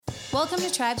Welcome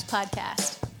to Tribe's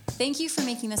podcast. Thank you for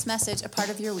making this message a part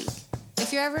of your week.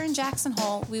 If you're ever in Jackson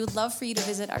Hole, we would love for you to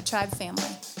visit our Tribe family.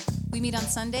 We meet on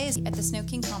Sundays at the Snow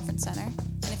King Conference Center,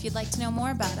 and if you'd like to know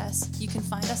more about us, you can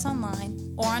find us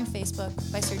online or on Facebook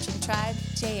by searching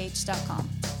tribejh.com.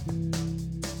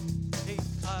 Hey,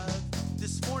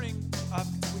 this morning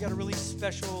we got a really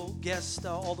special guest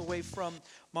all the way from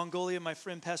Mongolia. My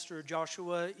friend Pastor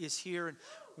Joshua is here, and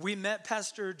we met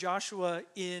Pastor Joshua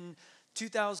in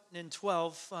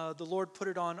 2012. The Lord put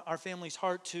it on our family's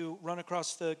heart to run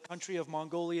across the country of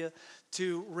Mongolia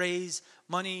to raise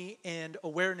money and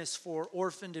awareness for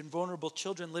orphaned and vulnerable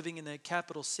children living in the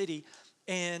capital city.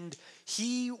 And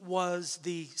he was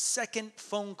the second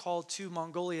phone call to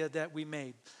Mongolia that we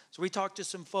made. So we talked to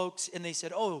some folks and they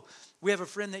said, oh, we have a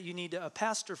friend that you need, a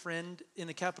pastor friend in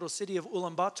the capital city of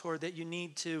Ulaanbaatar that you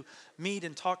need to meet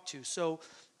and talk to. So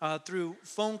through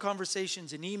phone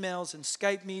conversations and emails and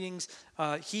Skype meetings,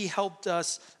 he helped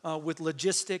us with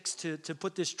logistics to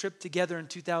put this trip together in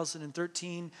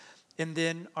 2013. And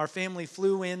then our family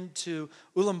flew into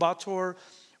Ulaanbaatar.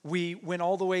 We went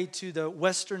all the way to the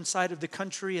western side of the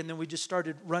country, and then we just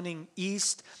started running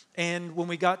east. And when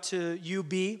we got to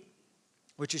UB,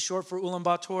 which is short for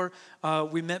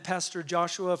Ulaanbaatar, we met Pastor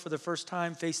Joshua for the first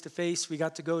time face-to-face. We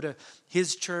got to go to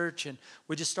his church, and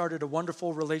we just started a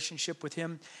wonderful relationship with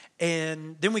him.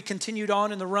 And then we continued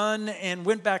on in the run and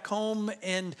went back home,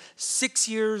 and 6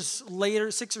 or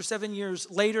 7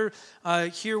 years later,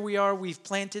 here we are. We've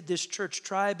planted this church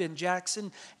Tribe in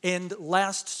Jackson, and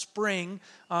last spring,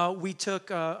 we took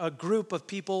a group of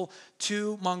people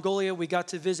to Mongolia. We got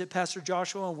to visit Pastor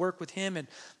Joshua and work with him and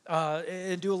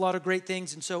do a lot of great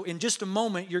things. And so in just a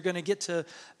moment, you're going to get to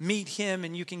meet him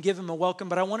and you can give him a welcome.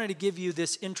 But I wanted to give you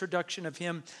this introduction of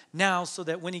him now so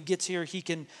that when he gets here, he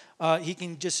can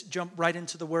just jump right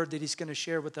into the word that he's going to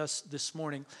share with us this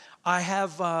morning. I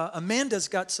have, Amanda's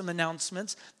got some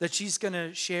announcements that she's going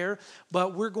to share,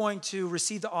 but we're going to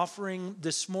receive the offering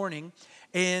this morning.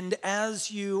 And as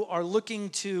you are looking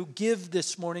to give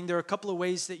this morning, there are a couple of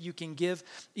ways that you can give,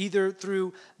 either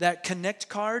through that Connect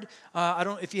card.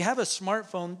 If you have a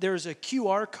smartphone, there's a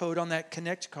QR code on that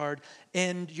Connect card,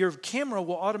 and your camera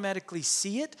will automatically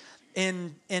see it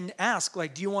and ask,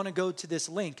 like, do you want to go to this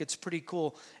link? It's pretty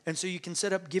cool. And so you can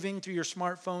set up giving through your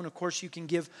smartphone. Of course, you can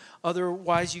give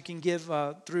otherwise. You can give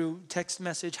through text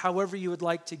message, however you would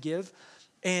like to give.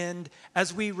 And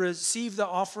as we receive the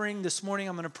offering this morning,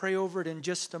 I'm going to pray over it in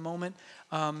just a moment.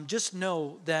 Just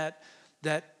know that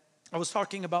I was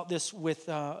talking about this with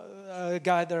a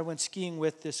guy that I went skiing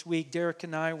with this week. Derek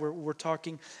and I were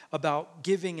talking about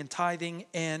giving and tithing.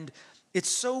 And it's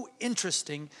so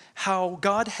interesting how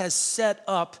God has set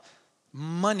up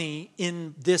money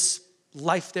in this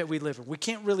life that we live in. We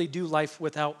can't really do life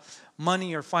without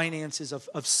money or finances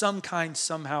of some kind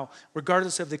somehow,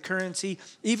 regardless of the currency.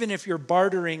 Even if you're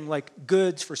bartering like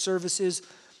goods for services,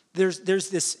 there's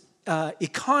this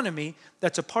economy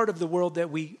that's a part of the world that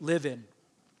we live in.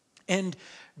 And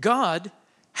God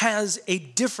has a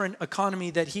different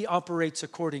economy that he operates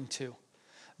according to.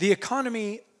 The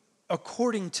economy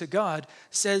according to God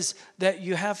says that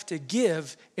you have to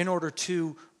give in order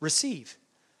to receive.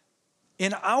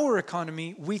 In our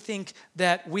economy, we think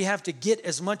that we have to get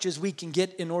as much as we can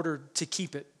get in order to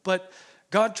keep it. But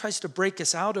God tries to break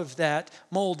us out of that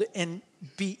mold and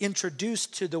be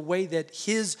introduced to the way that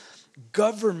his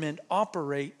government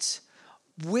operates.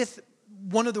 With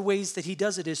one of the ways that he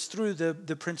does it is through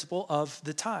the principle of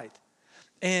the tithe.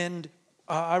 And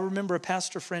I remember a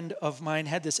pastor friend of mine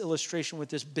had this illustration with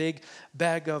this big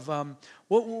bag of,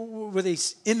 what were they?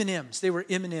 M&Ms. They were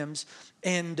M&Ms.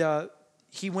 And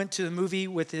he went to the movie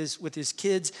with his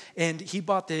kids, and he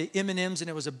bought the M&Ms, and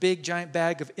it was a big, giant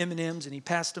bag of M&Ms, and he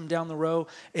passed them down the row,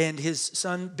 and his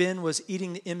son, Ben, was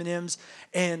eating the M&Ms,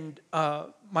 and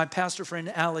my pastor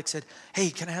friend, Alex, said, hey,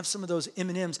 can I have some of those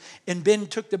M&Ms? And Ben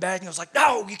took the bag, and he was like,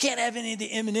 no, you can't have any of the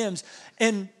M&Ms.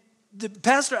 And the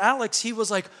pastor, Alex, he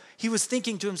was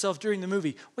thinking to himself during the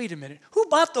movie, wait a minute, who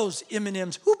bought those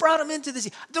M&Ms? Who brought them into this?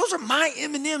 Those are my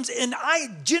M&Ms, and I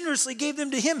generously gave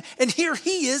them to him, and here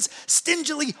he is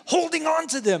stingily holding on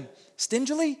to them.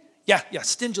 Stingily? Yeah,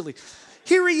 stingily.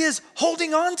 Here he is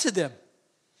holding on to them.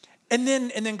 And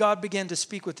then God began to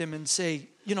speak with him and say,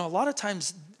 a lot of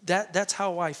times that's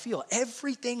how I feel.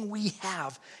 Everything we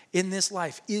have in this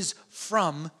life is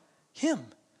from him.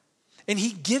 And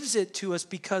he gives it to us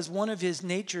because part of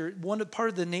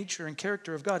the nature and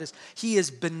character of God is he is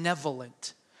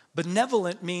benevolent.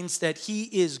 Benevolent means that he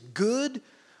is good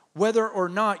whether or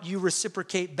not you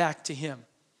reciprocate back to him.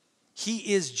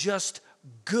 He is just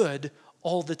good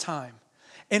all the time.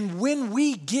 And when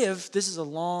we give, this is a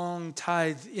long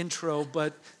tithe intro,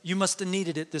 but you must have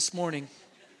needed it this morning.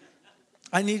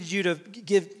 I needed you to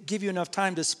give you enough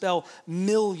time to spell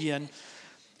million.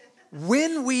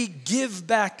 When we give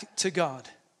back to God,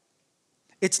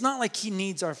 it's not like he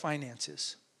needs our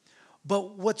finances.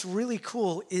 But what's really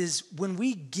cool is when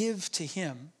we give to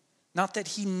him, not that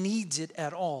he needs it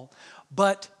at all,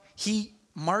 but he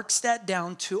marks that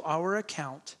down to our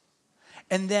account.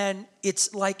 And then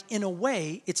it's like, in a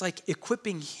way, it's like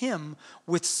equipping him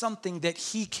with something that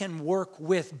he can work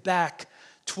with back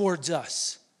towards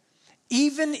us.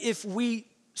 Even if we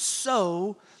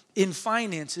sow in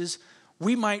finances,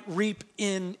 we might reap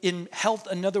in health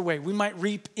another way. We might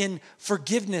reap in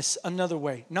forgiveness another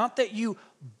way. Not that you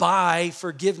buy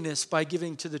forgiveness by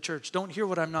giving to the church. Don't hear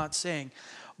what I'm not saying.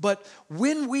 But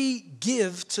when we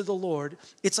give to the Lord,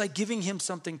 it's like giving him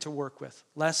something to work with.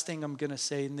 Last thing I'm going to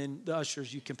say, and then the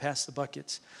ushers, you can pass the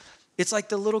buckets. It's like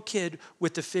the little kid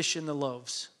with the fish and the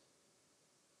loaves.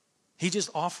 He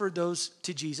just offered those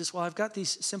to Jesus. Well, I've got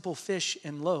these simple fish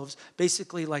and loaves,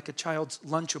 basically like a child's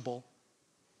Lunchable.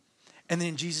 And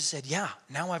then Jesus said, yeah,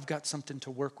 now I've got something to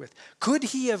work with. Could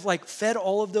he have fed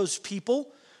all of those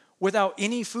people without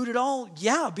any food at all?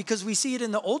 Yeah, because we see it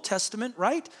in the Old Testament,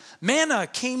 right? Manna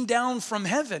came down from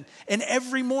heaven, and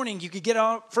every morning you could get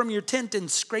out from your tent and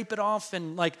scrape it off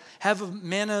and have a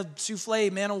manna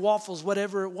souffle, manna waffles,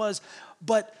 whatever it was.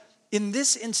 But in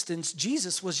this instance,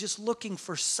 Jesus was just looking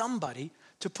for somebody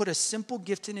to put a simple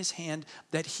gift in his hand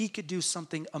that he could do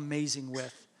something amazing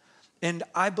with. And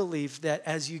I believe that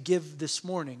as you give this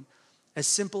morning, as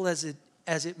simple as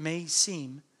it may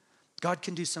seem, God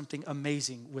can do something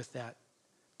amazing with that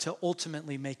to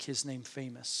ultimately make his name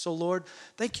famous. So Lord,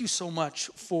 thank you so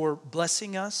much for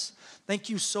blessing us. Thank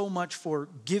you so much for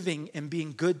giving and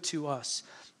being good to us.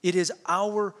 It is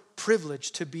our privilege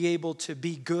to be able to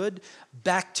be good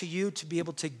back to you, to be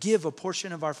able to give a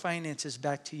portion of our finances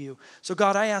back to you. So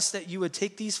God, I ask that you would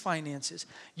take these finances,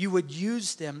 you would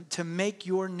use them to make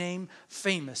your name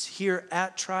famous here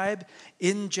at Tribe,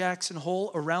 in Jackson Hole,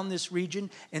 around this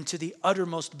region, and to the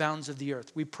uttermost bounds of the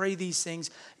earth. We pray these things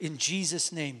in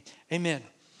Jesus' name. Amen.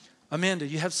 Amanda,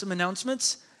 you have some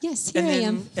announcements? Yes, here I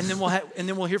am. And then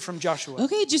we'll hear from Joshua.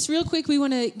 Okay, just real quick, we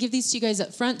want to give these to you guys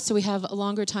up front so we have a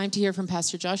longer time to hear from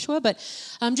Pastor Joshua. But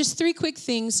just three quick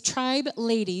things. Tribe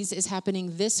Ladies is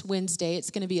happening this Wednesday. It's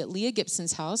going to be at Leah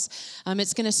Gibson's house.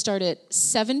 It's going to start at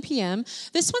 7 p.m.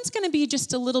 This one's going to be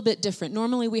just a little bit different.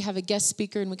 Normally we have a guest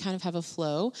speaker and we kind of have a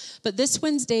flow. But this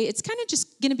Wednesday, it's kind of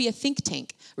just going to be a think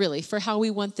tank, really, for how we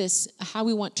want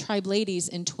Tribe Ladies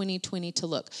in 2020 to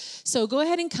look. So go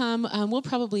ahead and come. We'll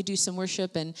probably do some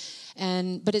worship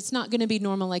but it's not going to be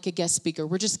normal like a guest speaker.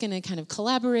 We're just going to kind of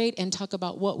collaborate and talk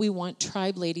about what we want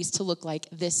Tribe Ladies to look like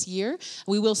this year.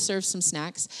 We will serve some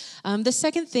snacks. The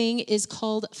second thing is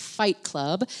called Fight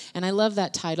Club, and I love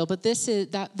that title, but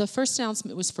the first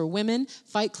announcement was for women.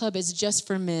 Fight Club is just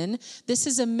for men. This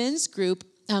is a men's group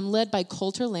led by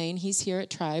Coulter Lane. He's here at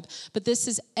Tribe. But this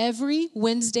is every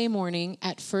Wednesday morning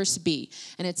at First B.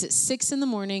 And it's at 6 in the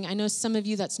morning. I know some of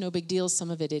you, that's no big deal.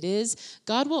 Some of it is.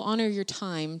 God will honor your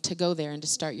time to go there and to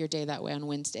start your day that way on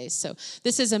Wednesdays. So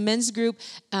this is a men's group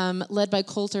led by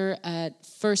Coulter at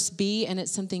First B. And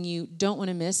it's something you don't want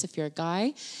to miss if you're a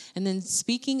guy. And then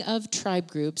speaking of Tribe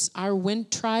groups, our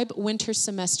Tribe winter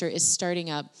semester is starting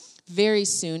up very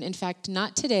soon. In fact,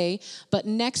 not today, but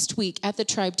next week at the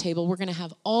Tribe table, we're going to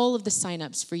have all of the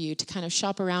signups for you to kind of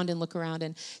shop around and look around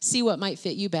and see what might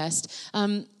fit you best.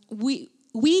 We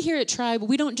here at Tribe,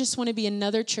 we don't just want to be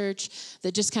another church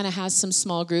that just kind of has some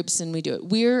small groups and we do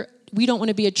it. We don't want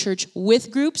to be a church with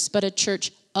groups, but a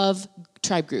church of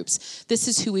Tribe groups. This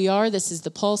is who we are. This is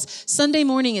the pulse. Sunday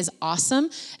morning is awesome,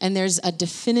 and there's a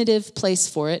definitive place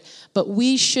for it, but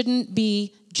we shouldn't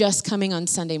be just coming on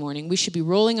Sunday morning. We should be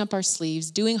rolling up our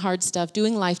sleeves, doing hard stuff,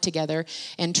 doing life together,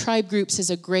 and Tribe groups is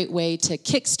a great way to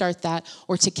kickstart that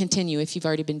or to continue if you've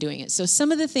already been doing it. So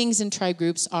some of the things in Tribe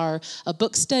groups are a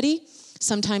book study.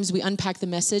 Sometimes we unpack the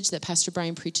message that Pastor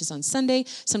Brian preaches on Sunday.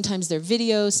 Sometimes they're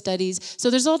video studies.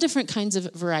 So there's all different kinds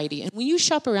of variety. And when you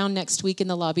shop around next week in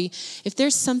the lobby, if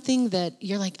there's something that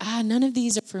you're like, none of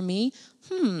these are for me,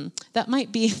 that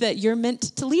might be that you're meant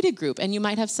to lead a group and you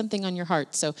might have something on your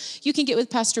heart. So you can get with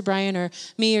Pastor Brian or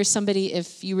me or somebody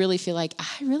if you really feel like,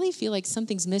 I really feel like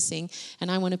something's missing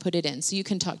and I want to put it in. So you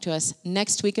can talk to us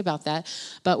next week about that.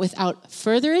 But without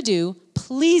further ado,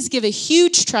 please give a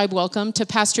huge Tribe welcome to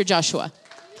Pastor Joshua.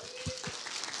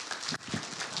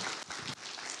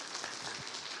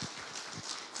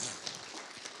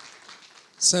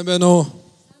 Sambeno.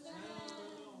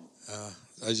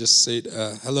 I just said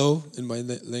hello in my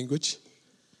language.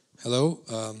 Hello.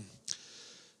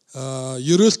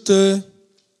 ерөөлтэй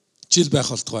жил байх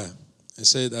болтугай. I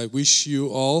said, I wish you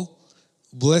all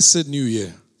blessed new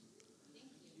year.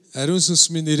 Ариун сүнс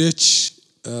минь ирээч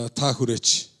та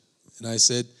хүрээч. And I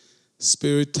said,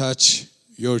 Spirit touch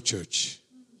your church.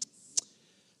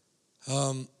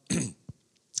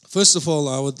 First of all,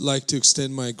 I would like to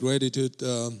extend my gratitude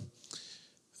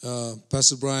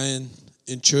Pastor Brian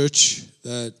in church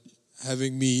that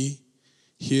having me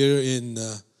here in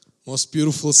most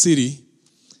beautiful city.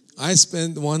 I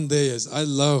spent one day as I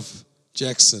love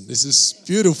Jackson. This is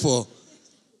beautiful.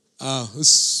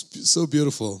 It's so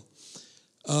beautiful.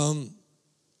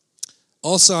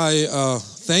 Also, I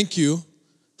thank you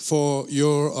for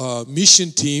your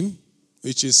mission team,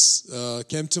 which is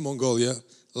came to Mongolia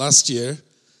last year.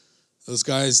 Those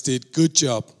guys did good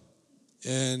job.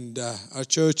 And our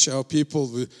church, our people,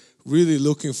 we're really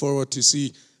looking forward to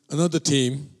see another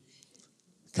team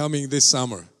coming this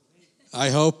summer. I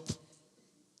hope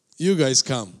you guys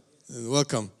come.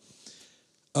 Welcome.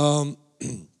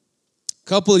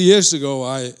 Couple of years ago,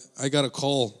 I got a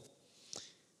call.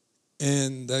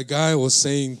 And that guy was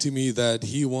saying to me that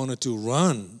he wanted to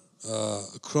run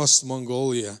across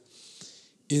Mongolia.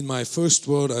 In my first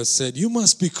word, I said, you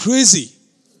must be crazy.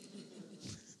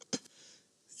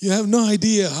 You have no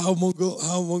idea how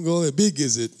Mongolia big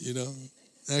is it, you know.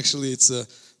 Actually, it's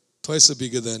twice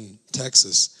bigger than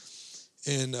Texas.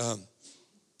 And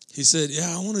he said, yeah,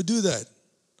 I want to do that.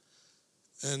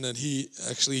 And then he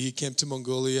came to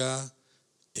Mongolia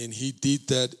and he did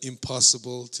that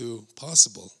impossible to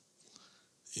possible.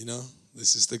 You know,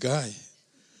 this is the guy.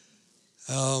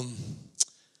 I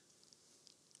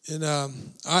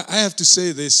have to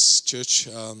say this, church.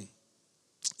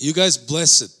 You guys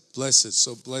blessed.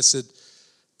 So blessed.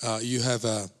 You have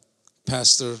a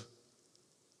pastor,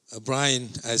 Brian,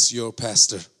 as your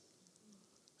pastor,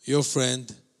 your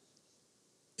friend,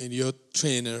 and your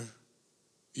trainer,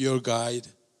 your guide,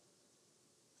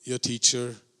 your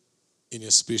teacher, and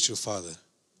your spiritual father.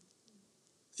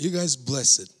 You guys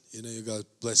blessed. You know, you got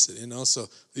blessed. And also,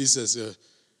 Lisa,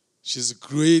 she's a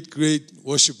great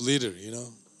worship leader, you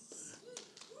know.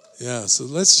 Yeah, so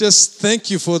let's just thank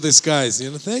you for this, guys.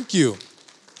 You know, thank you.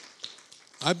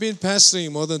 I've been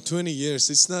pastoring more than 20 years.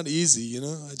 It's not easy, you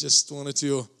know. I just wanted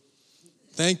to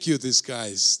thank you, these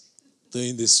guys,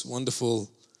 doing this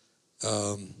wonderful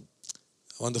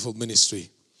ministry.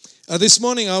 This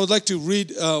morning, I would like to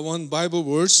read one Bible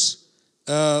verse.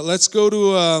 Let's go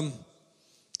to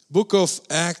Book of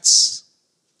Acts,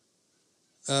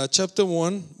 chapter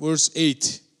 1, verse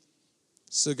 8.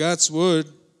 So God's word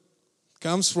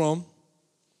comes from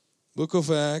Book of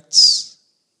Acts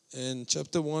and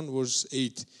chapter 1, verse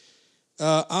 8.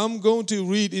 I'm going to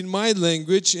read in my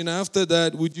language, and after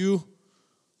that, would you,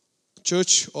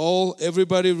 church,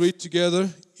 everybody read together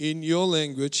in your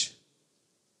language?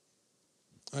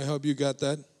 I hope you got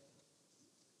that.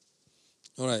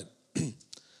 All right.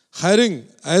 Харин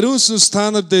ариун сүнс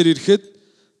та нар дээр ирэхэд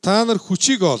та нар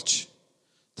хүчийг олж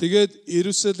тэгээд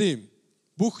Иерусалим,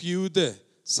 бүх Юудэ,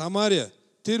 Самариа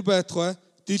тэр байтугай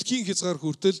дэлхийн хязгаар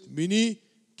хүртэл миний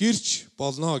гэрч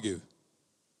болно гэв.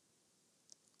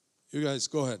 You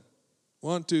guys go ahead.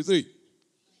 1, 2, 3.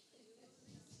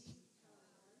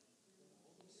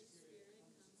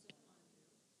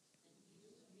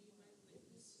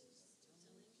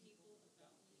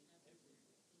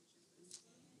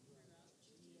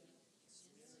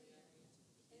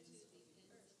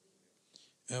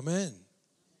 Amen.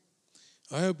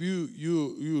 I hope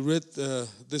you read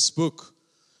this book.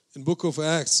 In Book of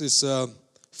Acts is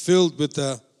filled with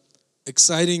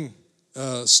exciting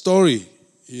story,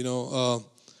 you know,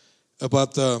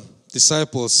 about the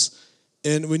disciples.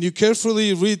 And when you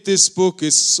carefully read this book,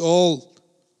 it's all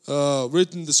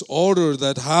written this order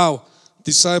that how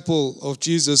disciple of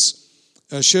Jesus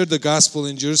shared the gospel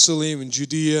in Jerusalem, in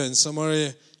Judea, and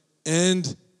Samaria,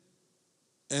 and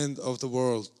of the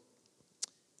world.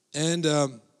 And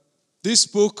this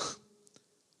book,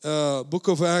 Book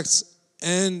of Acts,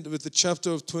 end with the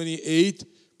chapter of 28,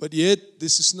 but yet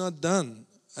this is not done.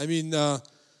 I mean,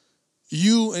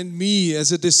 you and me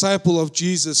as a disciple of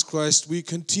Jesus Christ, we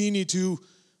continue to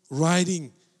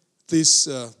writing this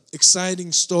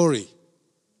exciting story.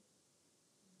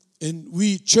 And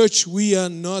we, church, we are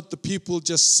not the people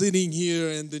just sitting here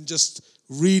and then just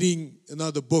reading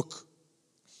another book.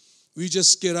 We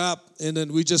just get up and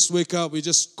then we just wake up. We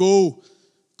just go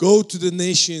to the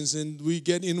nations and we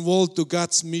get involved to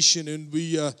God's mission and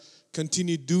we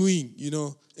continue doing, you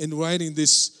know, and writing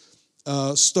this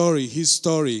story, His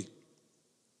story.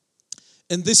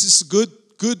 And this is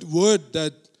good word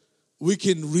that we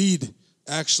can read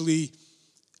actually,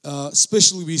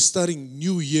 especially we starting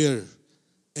new year,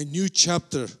 a new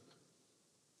chapter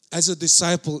as a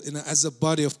disciple and as a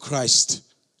body of Christ.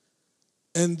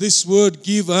 And this word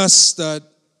give us that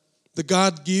the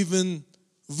God-given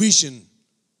vision,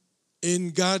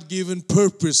 in God-given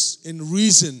purpose, in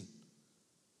reason,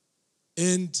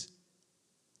 and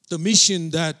the mission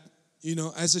that,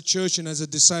 as a church and as a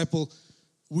disciple,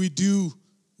 we do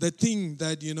the thing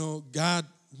that, God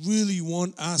really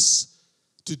want us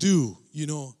to do,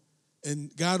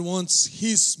 and God wants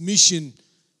His mission,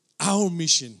 our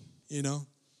mission,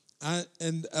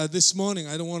 this morning,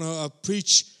 I don't want to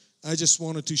preach. I just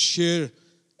wanted to share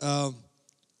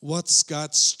what's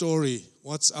God's story,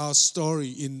 what's our story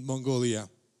in Mongolia.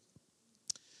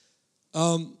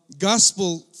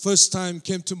 Gospel first time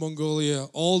came to Mongolia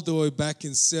all the way back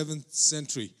in 7th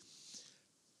century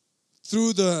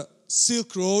through the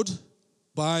Silk Road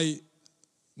by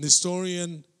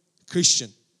Nestorian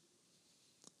Christian.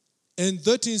 In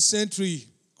 13th century,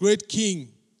 great king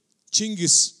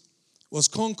Chinggis was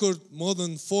conquered more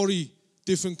than 40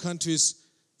 different countries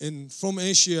from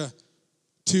Asia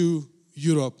to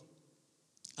Europe.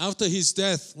 After his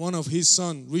death, one of his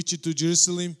sons reached to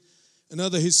Jerusalem,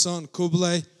 another his son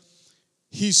Kublai.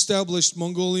 He established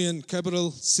Mongolian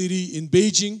capital city in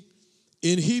Beijing,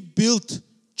 and he built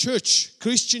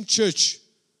Christian church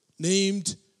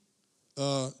named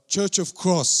Church of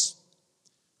Cross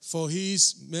for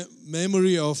his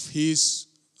memory of his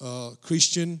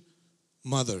Christian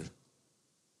mother.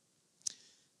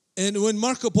 And when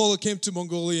Marco Polo came to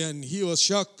Mongolia, and he was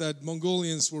shocked that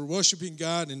Mongolians were worshiping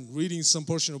God and reading some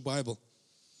portion of Bible.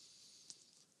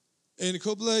 And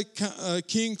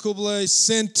King Kublai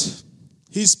sent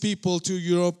his people to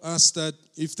Europe, asked that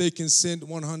if they can send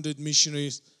 100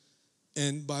 missionaries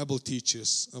and Bible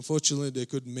teachers. Unfortunately, they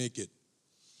couldn't make it.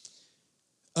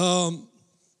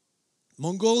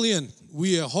 Mongolian,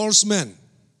 we are horsemen.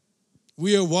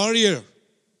 We are warrior.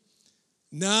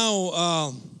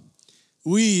 Now,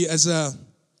 we as the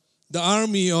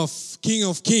army of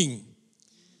King,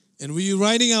 and we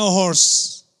riding our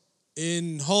horse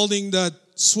in holding that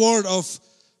sword of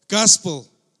gospel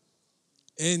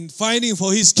and fighting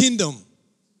for His kingdom.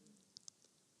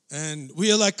 And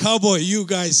we are like cowboy, you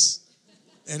guys.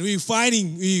 And we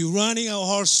fighting, we running our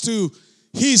horse to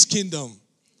His kingdom.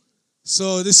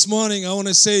 So this morning I want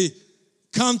to say,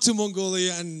 come to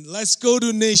Mongolia and let's go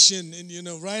to nation and,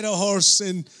 ride a horse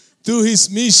and do His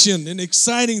mission, an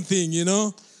exciting thing,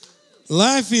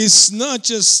 Life is not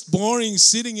just boring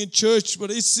sitting in church, but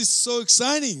it's just so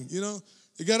exciting, You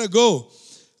got to go.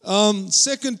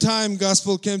 Second time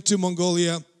gospel came to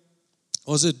Mongolia,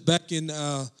 was it back in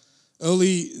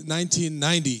early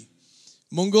 1990.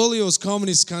 Mongolia was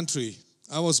communist country.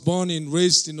 I was born and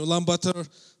raised in Ulaanbaatar.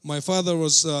 My father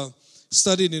was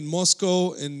studied in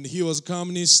Moscow, and he was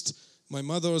communist. My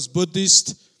mother was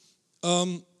Buddhist.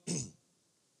 And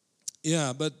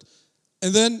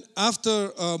then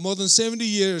after more than 70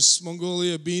 years,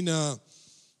 Mongolia being a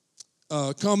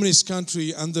communist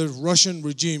country under Russian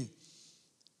regime,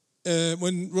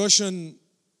 when Russian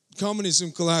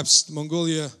communism collapsed,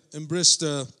 Mongolia embraced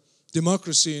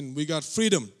democracy and we got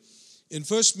freedom. And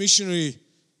first missionary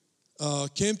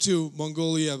came to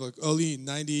Mongolia early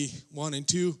 91 and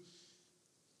 2.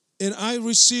 And I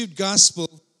received gospel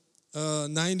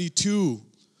 92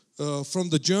 from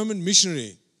the German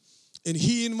missionary. And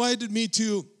he invited me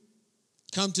to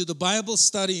come to the Bible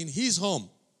study in his home.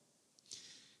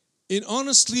 And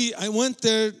honestly, I went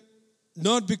there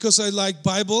not because I like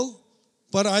Bible,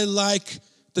 but I like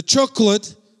the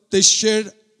chocolate they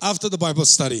shared after the Bible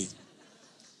study.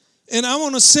 And I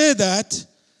want to say that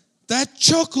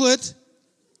chocolate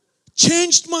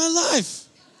changed my life.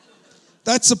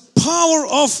 That's the power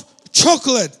of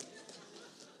chocolate.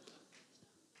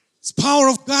 It's power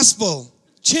of gospel.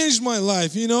 Changed my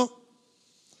life,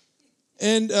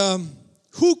 And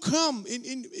who come,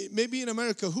 maybe in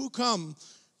America, who come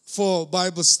for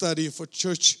Bible study, for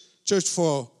church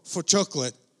for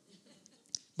chocolate?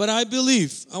 But I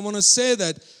believe, I want to say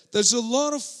that there's a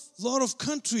lot of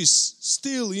countries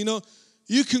still,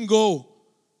 you can go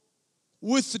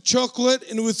with the chocolate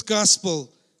and with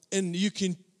gospel, and you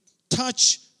can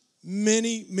touch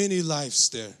many, many lives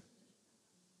there.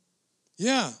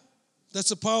 Yeah, that's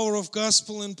the power of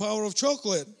gospel and power of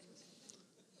chocolate.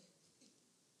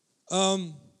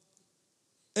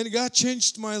 And God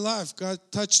changed my life. God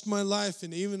touched my life.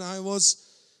 And even I was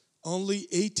only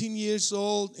 18 years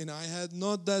old and I had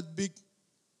not that big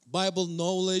Bible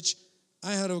knowledge.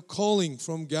 I had a calling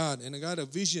from God and I got a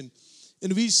vision.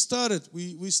 And we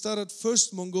started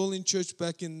first Mongolian church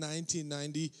back in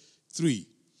 1993.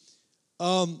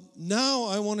 Now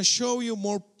I want to show you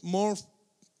more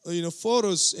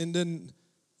photos and then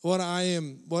what I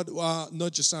am,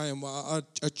 not just I am,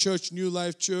 a church, New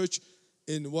Life Church,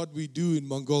 in what we do in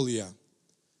Mongolia.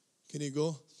 Can you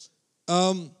go?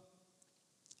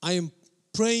 I am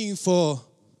praying for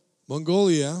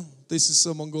Mongolia. This is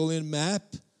a Mongolian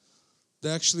map.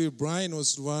 Actually, Brian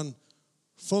was run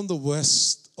from the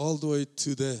west all the way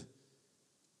to the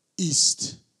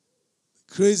east.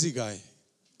 Crazy guy.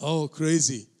 Oh,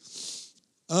 crazy.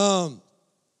 God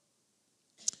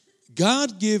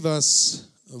gave us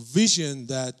a vision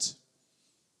that,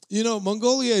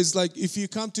 Mongolia is like, if you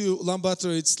come to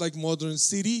Ulaanbaatar, it's like modern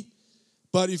city.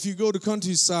 But if you go to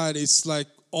countryside, it's like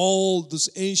all this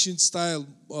ancient style,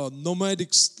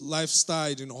 nomadic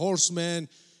lifestyle, horsemen,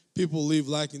 people live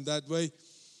like in that way.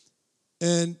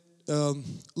 And a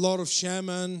lot of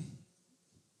shaman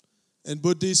and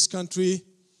Buddhist country,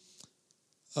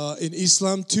 in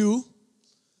Islam too.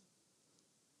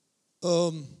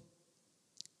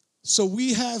 So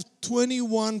we have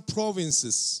 21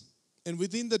 provinces. And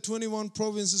within the 21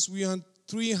 provinces, we have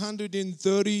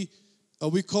 330,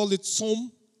 we call it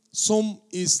Som. Som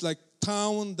is like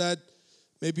town that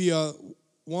maybe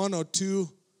 1 or 2,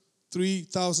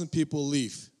 3,000 people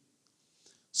live.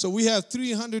 So we have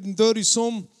 330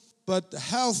 Som, but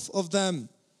half of them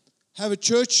have a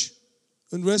church,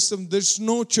 and the rest of them, there's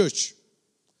no church.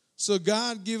 So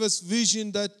God gave us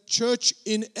vision that church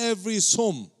in every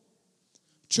Som,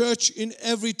 church in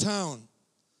every town.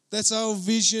 That's our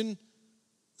vision,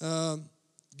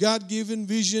 God-given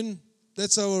vision.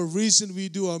 That's our reason we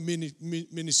do our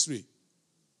ministry.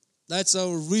 That's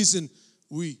our reason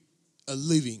we are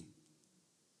living.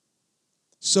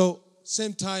 So,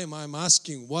 same time I'm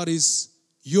asking, what is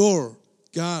your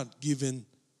God-given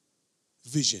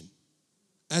vision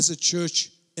as a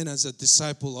church and as a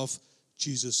disciple of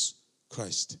Jesus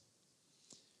Christ?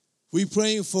 We're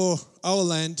praying for our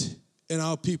land and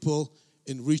our people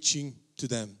in reaching to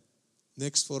them.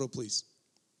 Next photo, please.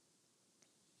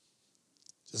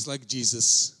 Just like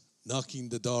Jesus knocking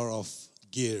the door of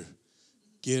Gir.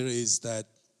 Gir is that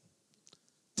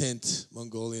tent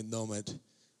Mongolian nomad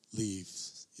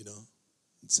lives,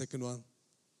 Second one.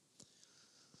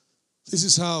 This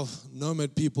is how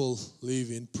nomad people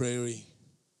live in prairie.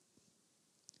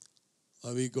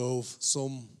 We go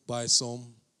Som by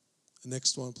Som.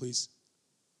 Next one, please.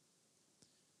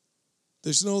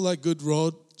 There's no good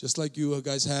road, just like you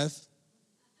guys have.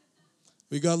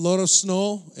 We got a lot of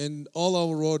snow, and all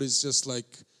our road is just like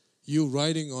you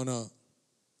riding on a,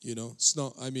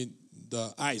 snow.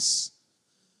 The ice.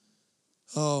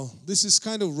 This is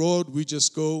kind of road we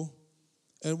just go,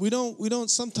 and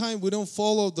sometimes we don't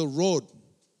follow the road.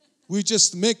 We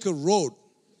just make a road.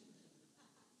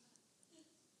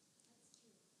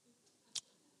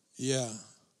 Yeah.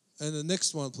 And the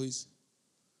next one, please.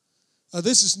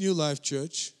 This is New Life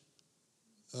Church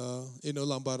in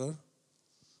Ulaanbaatar.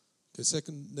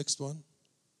 Okay, next one.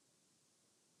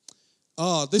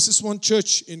 This is one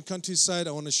church in countryside.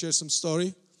 I want to share some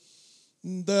story.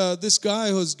 This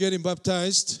guy was getting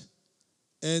baptized,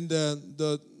 and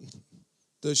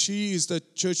she is the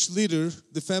church leader.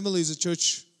 The family is a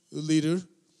church leader.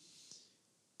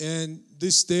 And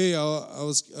this day, I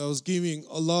was giving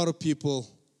a lot of people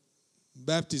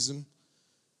baptism,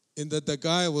 and that the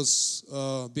guy was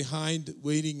behind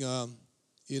waiting,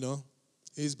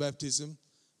 his baptism.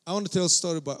 I want to tell a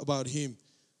story about him.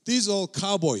 These are all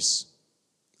cowboys,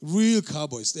 real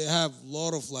cowboys. They have a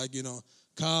lot of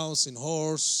cows and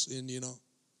horse and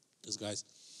those guys.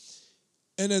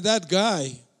 And that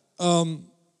guy,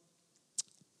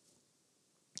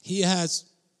 he has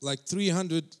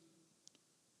 300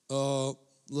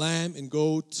 lamb and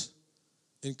goat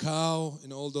and cow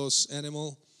and all those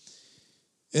animal.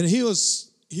 And he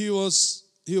was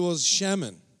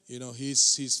shaman.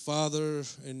 His father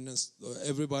and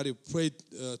everybody prayed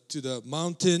to the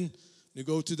mountain. You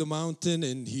go to the mountain,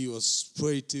 and he was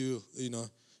prayed to,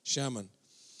 shaman.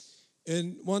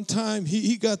 And one time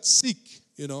he got sick,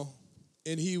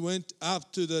 and he went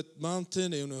up to that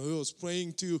mountain, and he was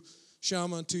praying to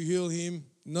shaman to heal him.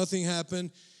 Nothing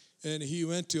happened. And he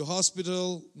went to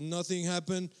hospital. Nothing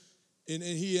happened. And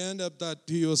he ended up that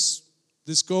he was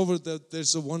discovered that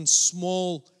there's one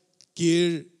small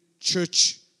Gir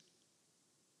church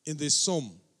in this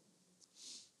Som.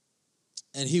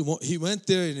 And he went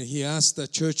there and he asked the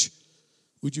church,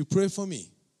 would you pray for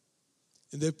me?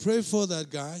 And they prayed for that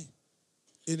guy,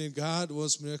 and then God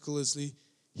was miraculously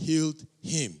healed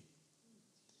him.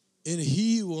 And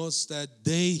he was that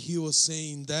day, he was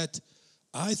saying that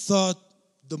I thought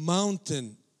the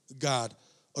mountain God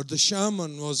or the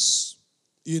shaman was,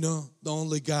 the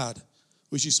only God,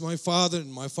 which is my father,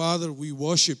 and my father, we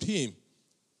worshiped him.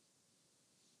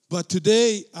 But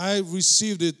today I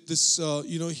received this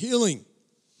healing.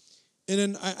 And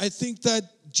then I think that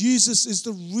Jesus is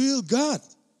the real God.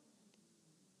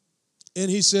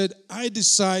 And he said, I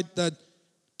decide that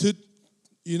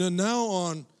now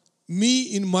on,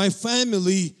 me and my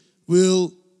family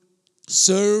will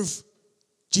serve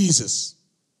Jesus.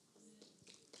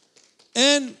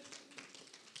 And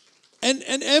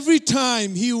every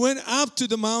time he went up to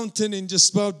the mountain and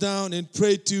just bowed down and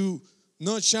prayed to,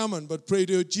 not shaman, but prayed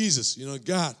to Jesus,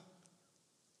 God.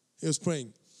 He was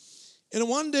praying. And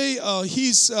one day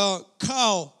his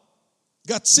cow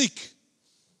got sick.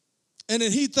 And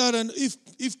then he thought, and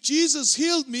if Jesus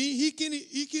healed me, he can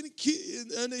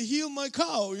heal my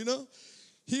cow,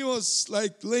 He was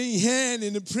like laying hand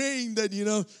and praying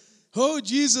that, oh,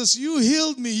 Jesus, you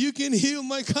healed me. You can heal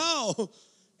my cow.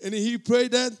 And he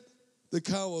prayed that the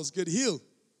cow was get healed.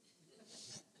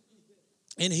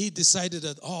 And he decided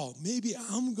that, maybe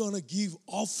I'm going to give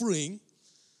offering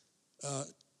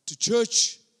to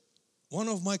church one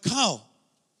of my cow.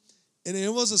 And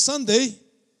it was a Sunday.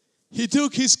 He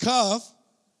took his calf,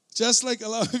 just like a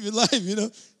lot of your life,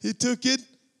 He took it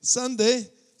Sunday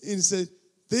and said,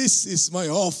 this is my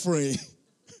offering.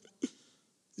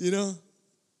 He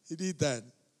did that.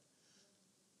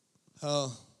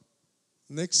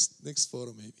 Next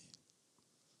photo maybe.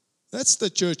 That's the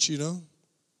church,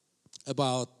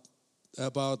 about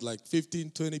like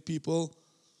 15, 20 people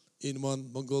in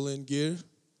Mongolian gear.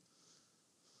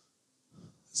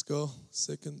 Let's go.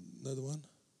 Another one.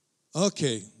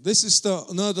 Okay, this is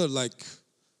another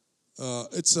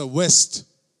it's a West.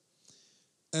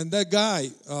 And that guy,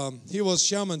 he was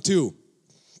shaman too.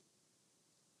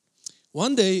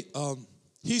 One day,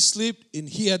 he slept and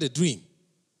he had a dream.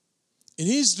 In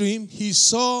his dream, he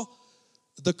saw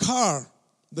the car,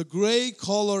 the gray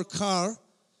color car,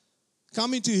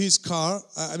 coming to his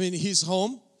his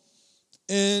home.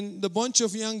 And the bunch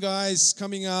of young guys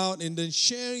coming out and then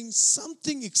sharing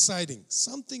something exciting,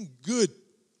 something good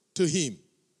to him.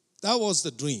 That was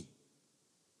the dream.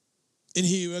 And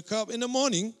he woke up in the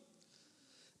morning,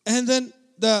 and then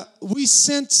we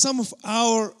sent some of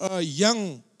our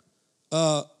young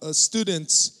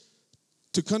students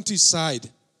to countryside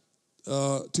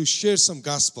to share some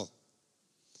gospel.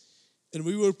 And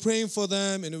we were praying for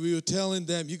them, and we were telling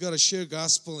them, you got to share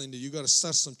gospel, and you got to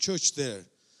start some church there.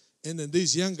 And then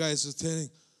these young guys were telling,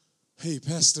 hey,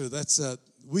 Pastor,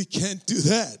 we can't do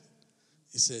that.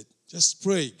 He said, just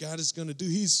pray. God is going to do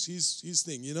his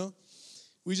thing,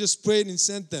 We just prayed and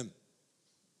sent them.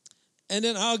 And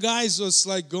then our guys was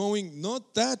like going,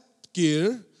 not that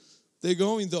gear. They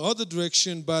go in the other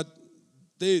direction, but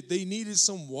they needed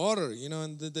some water,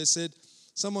 And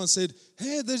someone said,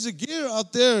 hey, there's a gear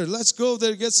out there. Let's go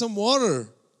there, get some water.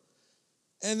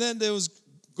 And then there was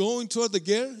going toward the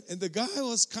gear, and the guy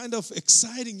was kind of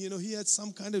exciting, He had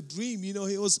some kind of dream, He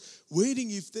was waiting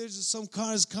if there's some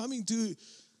cars coming to.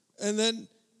 And then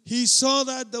he saw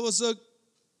that there was a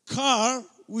car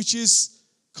which is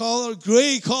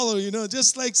gray color,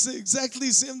 just like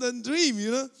exactly same than dream,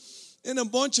 And a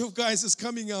bunch of guys is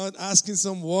coming out asking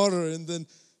some water, and then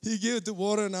he gave the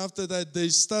water, and after that they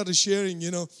started sharing,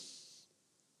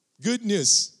 good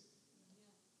news.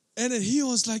 And then he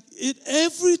was like,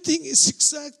 everything is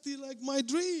exactly like my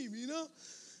dream,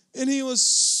 And he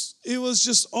was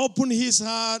just open his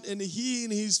heart, and he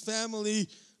and his family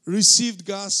received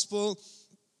gospel.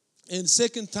 And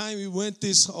second time we went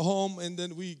this home, and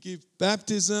then we give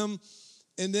baptism.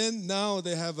 And then now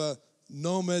they have a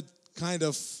nomad kind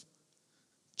of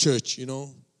church,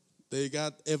 They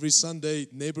got every Sunday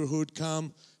neighborhood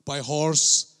come by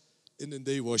horse, and then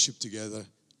they worship together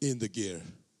in the gear.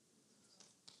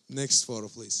 Next photo,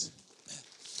 please.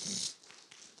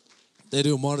 They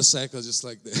do a motorcycle just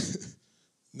like that.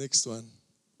 Next one.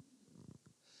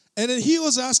 And then he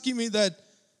was asking me that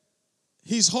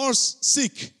his horse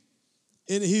sick,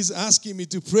 and he's asking me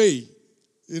to pray.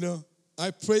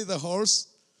 I pray the horse.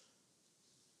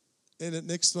 And the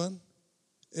next one,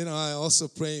 I also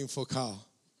praying for cow.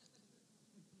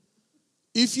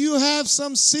 If you have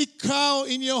some sick cow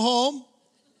in your home,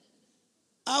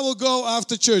 I will go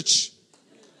after church.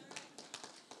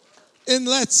 And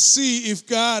let's see if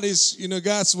God is,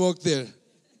 God's work there.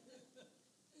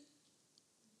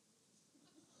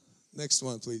 Next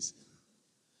one, please.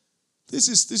 This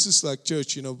is like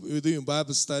church, we're doing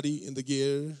Bible study in the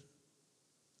gear.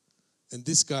 And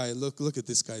this guy, look at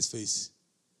this guy's face.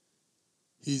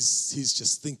 He's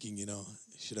just thinking,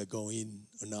 should I go in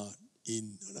or not?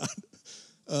 In or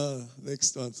not?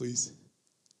 Next one, please.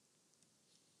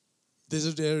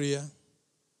 Desert area.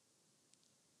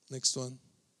 Next one.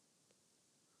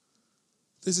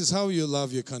 This is how you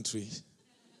love your country.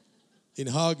 and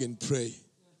hug and pray.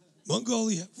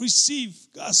 Mongolia, receive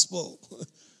gospel.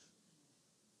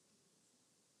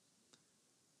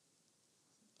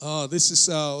 This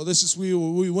is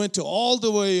we went to all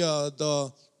the way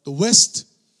the west.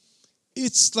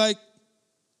 It's like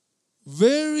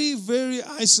very, very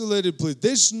isolated place.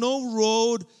 There's no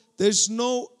road. There's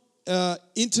no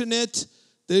internet.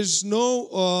 There's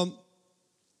no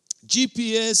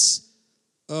GPS.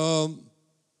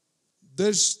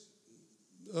 There's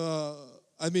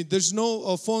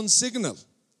no phone signal.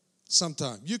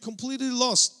 Sometimes you're completely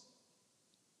lost.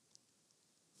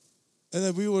 And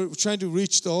then we were trying to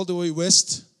reach all the way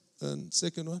west. And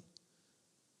second one.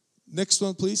 Next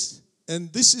one, please.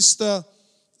 And this is the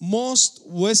most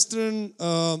western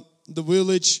the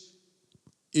village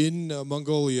in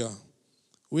Mongolia.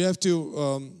 We have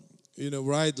to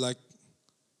ride like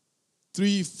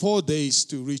 3-4 days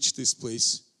to reach this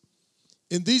place.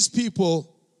 And these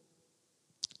people,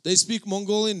 they speak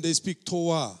Mongolian, they speak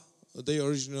Towa, their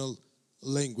original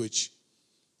language.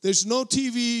 There's no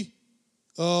TV,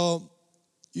 no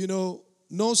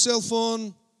cell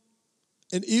phone.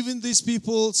 And even these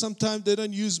people, sometimes they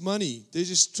don't use money. They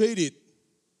just trade it.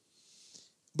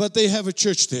 But they have a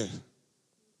church there.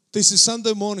 This is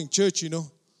Sunday morning church,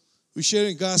 We're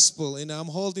sharing gospel. And I'm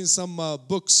holding some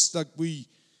books that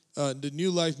the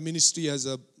New Life Ministry has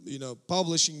a,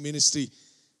 publishing ministry.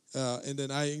 And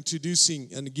then I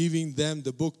introducing and giving them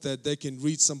the book that they can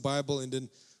read some Bible. And then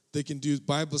they can do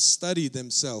Bible study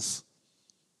themselves.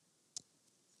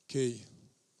 Okay.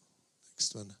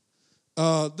 Next one.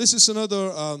 This is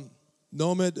another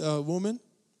nomad woman.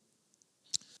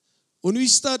 When we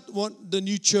start the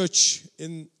new church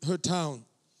in her town,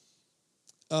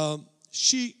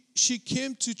 she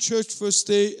came to church first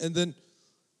day, and then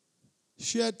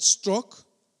she had stroke,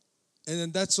 and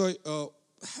then that's why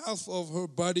half of her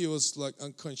body was like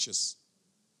unconscious.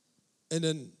 And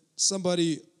then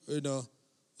somebody was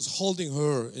holding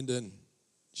her, and then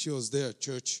she was there at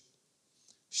church.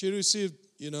 She received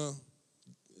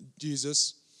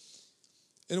Jesus.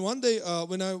 And one day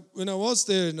when I was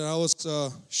there, and I was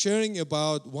sharing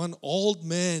about one old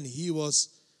man, he was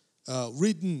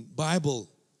reading Bible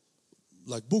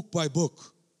like book by book.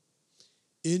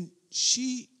 And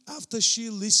after she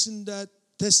listened that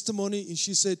testimony, and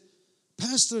she said,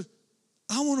 "Pastor,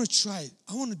 I want to try it.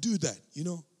 I want to do that,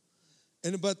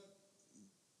 And but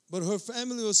her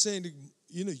family was saying,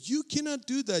 you cannot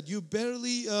do that. You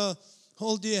barely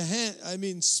hold your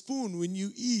spoon when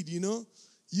you eat,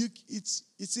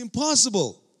 It's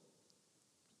impossible."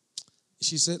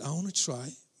 She said, "I want to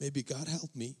try. Maybe God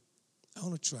help me. I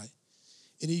want to try."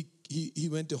 And he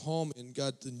went to home and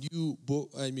got the new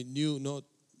book. New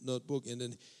notebook,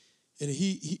 and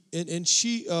then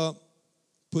she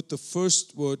put the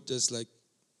first word just like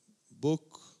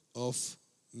Book of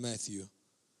Matthew.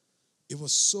 It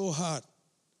was so hard,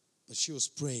 but she was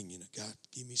praying, God,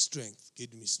 give me strength,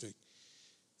 give me strength.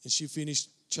 And she finished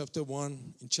chapter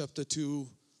 1 and chapter 2.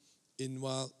 And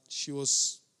while she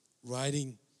was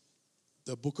writing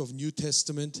the book of New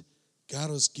Testament, God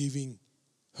was giving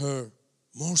her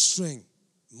more strength,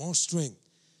 more strength.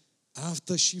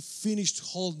 After she finished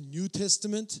whole New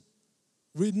Testament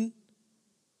written,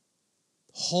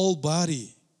 whole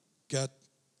body got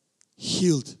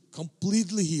healed,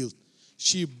 completely healed.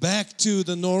 She back to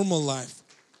the normal life.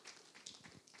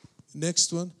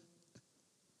 Next one.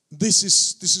 This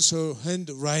is her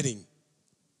handwriting.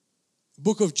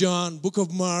 Book of John, Book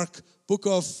of Mark, Book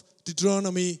of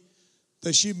Deuteronomy,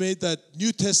 that she made that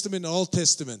New Testament, Old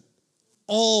Testament,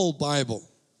 all Bible.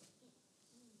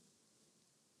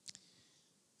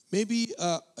 Maybe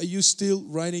are you still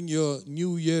writing your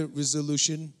New Year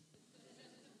resolution?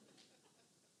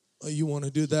 Or you want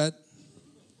to do that?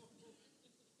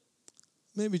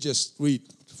 Maybe just read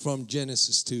from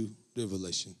Genesis to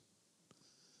Revelation.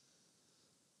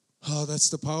 Oh, that's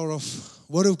the power of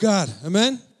Word of God.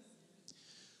 Amen?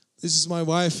 This is my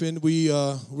wife, and we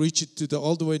reach it to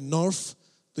all the way north.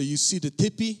 That you see the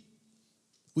tipi.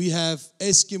 We have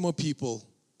Eskimo people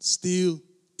still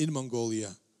in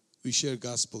Mongolia. We share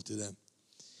gospel to them.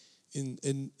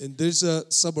 And there's a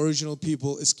sub-original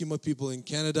people, Eskimo people in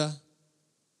Canada.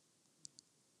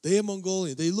 They are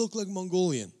Mongolian. They look like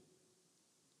Mongolian.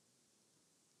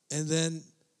 And then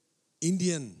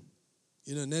Indian,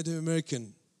 Native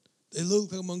American. They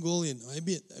look like Mongolian.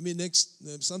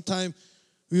 Sometime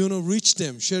we want to reach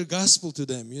them, share gospel to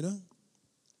them,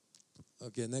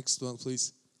 Okay, next one,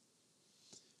 please.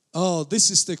 Oh,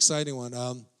 this is the exciting one.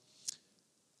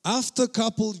 After a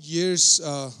couple years,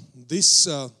 this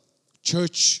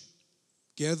church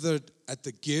gathered at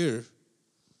the Gear,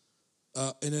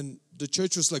 and then the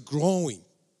church was like growing.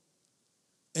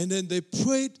 And then they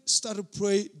started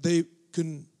praying. They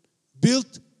can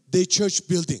build their church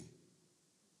building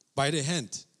by their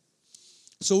hand.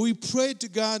 So we prayed to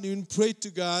God and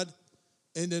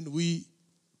and then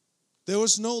there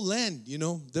was no land,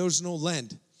 there was no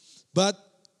land. But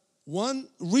one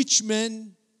rich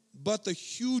man bought a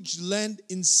huge land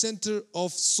in center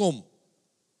of Som.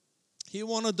 He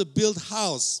wanted to build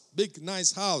house, big,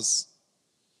 nice house.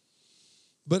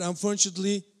 But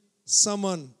unfortunately,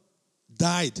 someone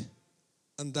died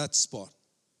on that spot.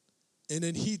 And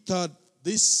then he thought,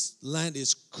 this land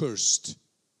is cursed.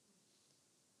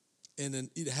 And then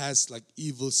it has like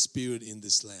evil spirit in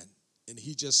this land. And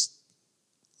he just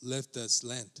left this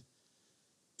land.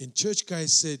 And church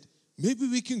guys said, maybe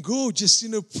we can go just,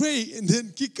 pray and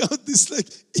then kick out this like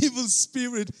evil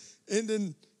spirit. And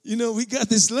then, we got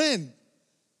this land.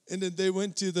 And then they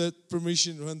went to the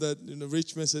permission when that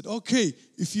rich man said, okay,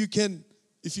 if you can,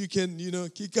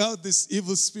 kick out this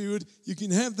evil spirit, you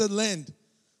can have the land.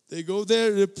 They go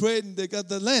there, they prayed, and they got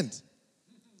the land.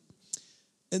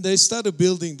 And they started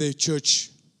building their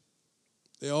church.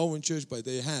 They all went church by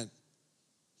their hand.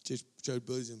 Church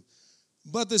building.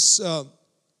 But this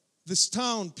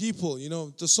town people,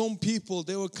 the some people,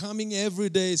 they were coming every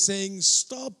day saying,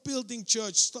 stop building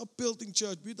church.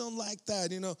 We don't like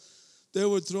that, They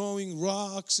were throwing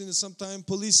rocks, and sometimes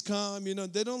police come,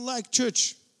 they don't like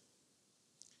church.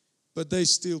 But they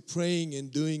still praying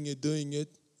and doing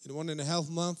it. In 1.5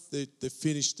 months, they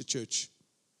finished the church.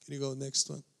 Can you go next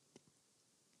one?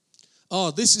 Oh,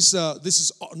 this is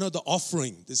another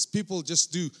offering. These people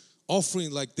just do offering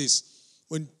like this.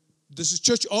 When this is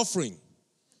church offering.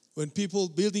 When people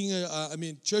building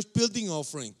church building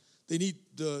offering, they need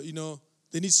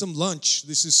they need some lunch.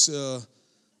 This is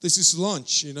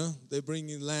lunch. They bring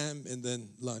in lamb and then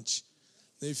lunch.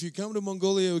 If you come to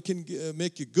Mongolia, we can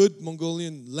make a good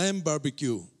Mongolian lamb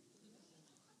barbecue.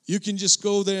 You can just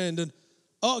go there and then,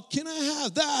 oh, can I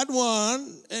have that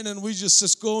one? And then we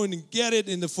just go in and get it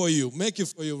for you. Make it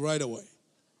for you right away.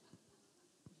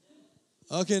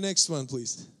 Okay, next one,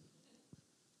 please.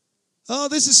 Oh,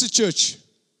 this is a church.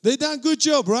 They done a good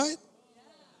job, right?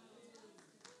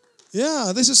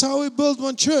 Yeah, this is how we build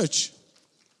one church.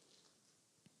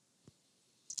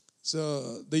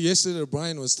 So yesterday,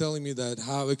 Brian was telling me that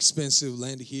how expensive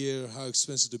land here, how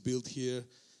expensive to build here.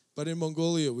 But in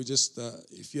Mongolia, we just,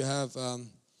 if you have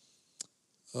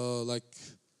like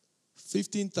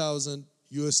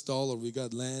 $15,000 we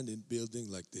got land and building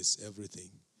like this,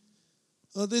 everything.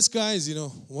 Oh, these guys,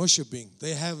 worshiping,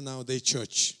 they have now their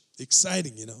church.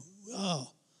 Exciting,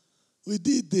 Wow, we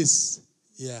did this.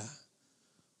 Yeah.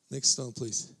 Next one,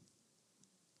 please.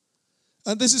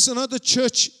 And this is another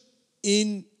church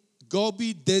in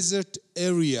Gobi Desert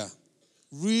area.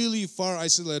 Really far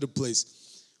isolated place.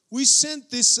 We sent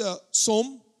this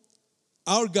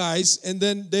our guys, and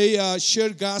then they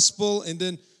shared gospel, and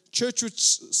then church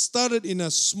started in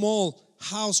a small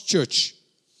house church.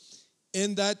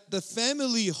 And that the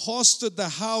family hosted the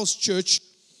house church.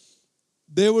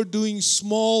 They were doing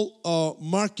small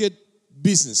market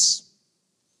business.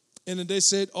 And then they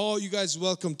said, oh, you guys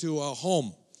welcome to our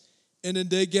home. And then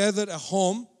they gathered at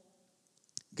home.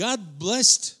 God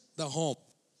blessed the home.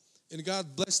 And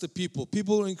God blessed the people.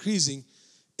 People were increasing.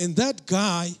 And that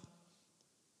guy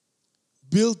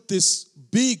built this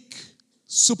big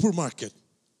supermarket.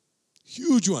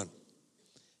 Huge one.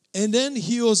 And then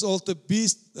he was also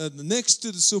next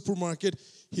to the supermarket,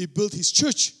 he built his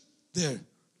church there.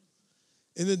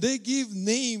 And then they give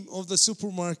name of the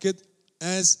supermarket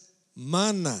as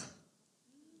Mana.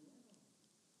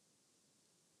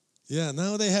 Yeah,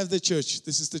 now they have the church.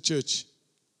 This is the church.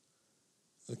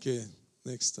 Okay,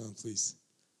 next one, please.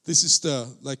 This is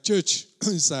the church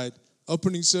inside,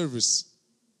 opening service.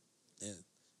 Yeah,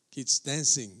 kids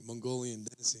dancing, Mongolian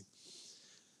dancing.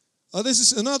 Oh, this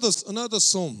is another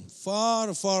Som,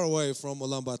 far, far away from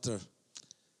Ulaanbaatar.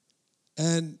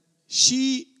 And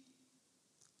she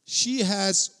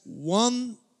has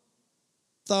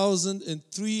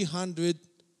 1,300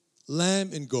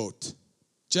 lamb and goat,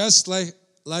 just like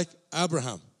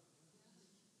Abraham.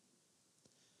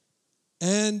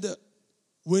 And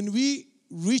when we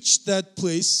reached that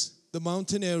place, the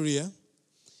mountain area,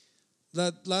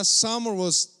 that last summer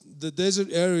was the desert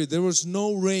area, there was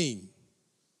no rain.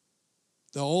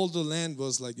 The land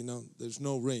was there's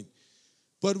no rain.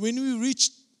 But when we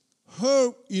reached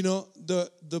her,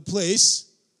 the place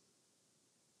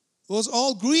was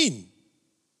all green.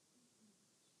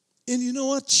 And you know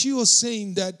what? She was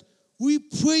saying that we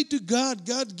pray to God,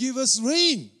 God give us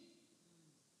rain.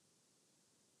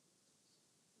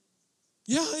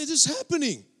 Yeah, it is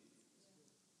happening.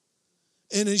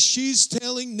 And then she's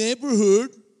telling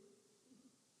neighborhood,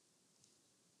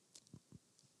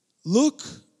 look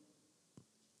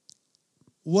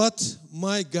what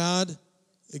my God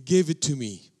gave it to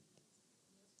me.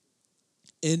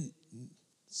 And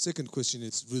second question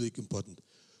is really important.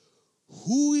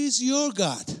 Who is your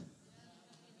God?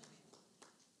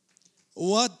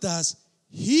 What does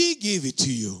He give it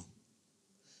to you?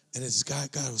 And this guy,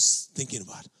 God was thinking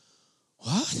about,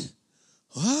 what?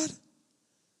 What?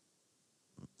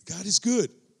 God is good,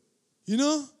 you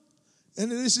know? And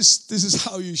this is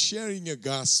how you're sharing your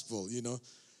gospel, you know?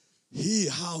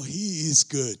 How He is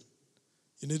good.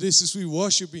 You know, this is we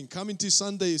worshiping. Coming to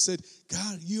Sunday, you said,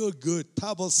 God, you are good.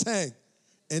 Pablo sang.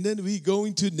 And then we go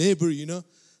into neighbor, you know.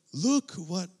 Look,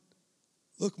 my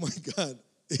God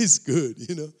is good,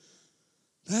 you know.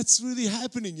 That's really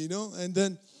happening, you know. And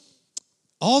then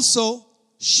also,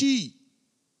 she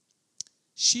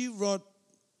wrote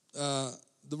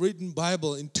the written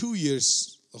Bible in 2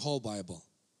 years, the whole Bible.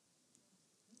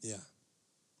 Yeah.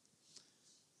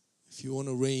 If you want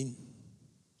to reign.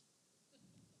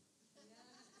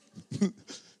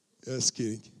 Just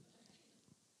kidding.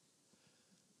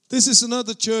 This is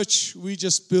another church we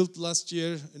just built last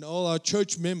year, and all our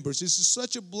church members. This is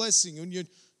such a blessing when your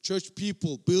church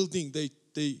people building,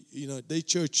 they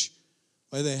church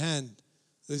by their hand.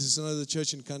 This is another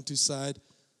church in countryside.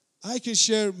 I can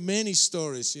share many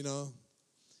stories, you know.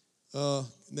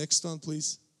 Next one,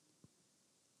 please.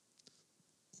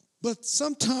 But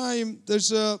sometimes there's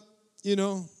the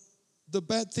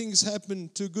bad things happen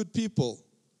to good people.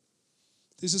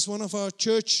 This is one of our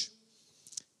church.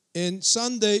 And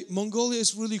Sunday, Mongolia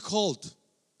is really cold.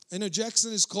 I know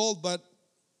Jackson is cold, but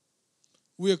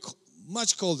we are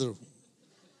much colder.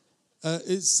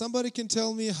 Somebody can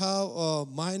tell me how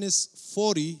minus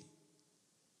 40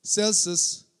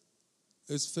 Celsius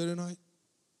is Fahrenheit?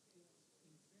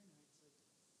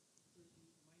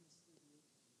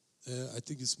 I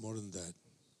think it's more than that.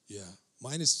 Yeah,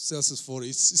 minus Celsius 40.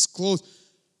 It's close.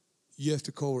 You have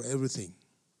to cover everything.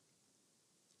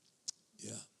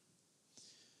 Yeah.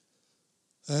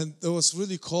 And it was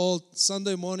really cold.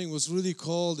 Sunday morning was really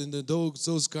cold, and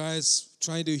those guys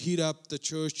trying to heat up the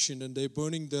church, and then they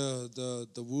burning the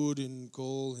wood and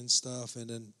coal and stuff, and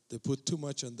then they put too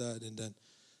much on that, and then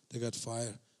they got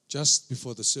fire just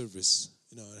before the service.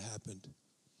 You know, it happened.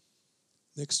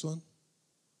 Next one.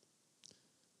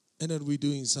 And then we're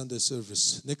doing Sunday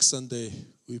service. Next Sunday,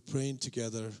 we're praying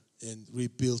together and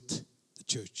rebuilt the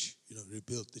church. You know,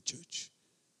 rebuilt the church.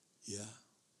 Yeah.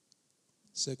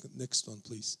 Next one,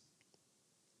 please.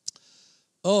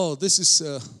 Oh, this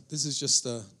is just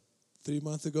 3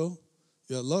 months ago.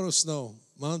 Yeah, a lot of snow,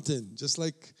 mountain, just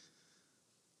like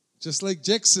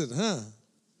Jackson, huh?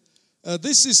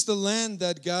 This is the land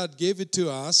that God gave it to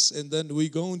us, and then we're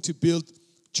going to build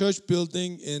church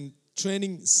building and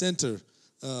training center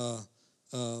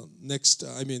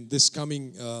this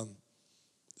coming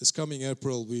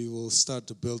April we will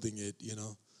start building it, you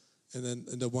know, and then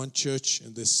the one church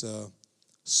in this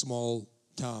small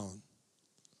town.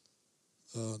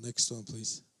 Next one,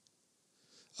 please.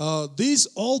 These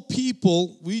all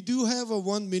people, we do have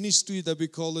one ministry that we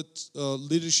call it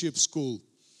leadership school,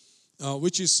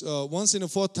 which is once in a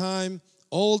fortnight,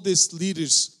 all these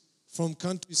leaders from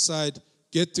countryside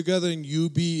get together in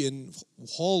UB, and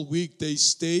whole week they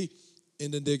stay,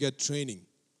 and then they get training.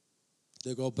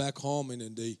 They go back home, and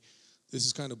then this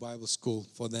is kind of Bible school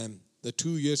for them. The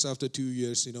 2 years, after 2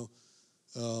 years, you know,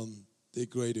 they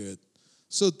graduate.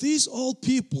 So these all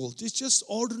people, they're just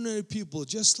ordinary people,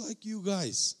 just like you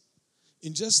guys.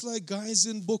 And just like guys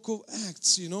in book of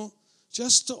Acts, you know,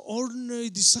 just the ordinary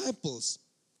disciples.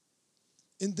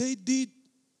 And they did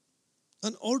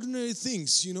an ordinary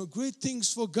things, you know, great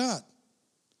things for God.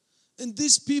 And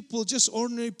these people, just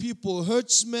ordinary people,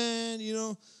 herdsmen, you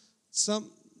know,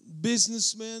 some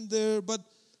businessmen there, but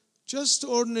just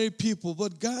ordinary people.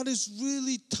 But God is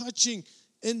really touching,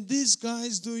 and these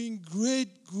guys doing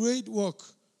great work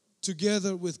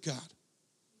together with God.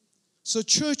 So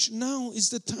church, now is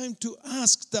the time to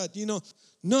ask that, you know,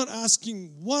 not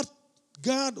asking, what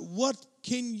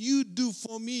can you do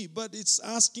for me? But it's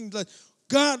asking that,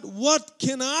 God, what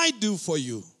can I do for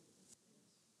you?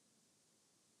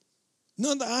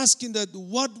 Not asking that,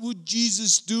 what would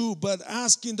Jesus do? But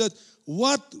asking that,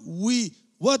 what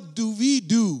do we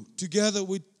do together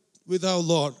with our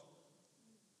Lord?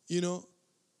 You know,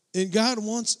 and God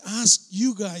wants ask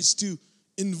you guys to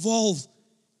involve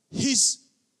His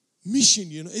mission.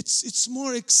 You know, it's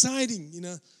more exciting. You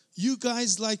know, you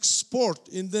guys like sport,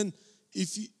 and then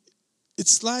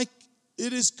it's like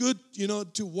it is good. You know,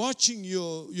 to watching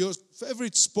your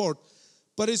favorite sport,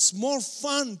 but it's more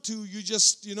fun to you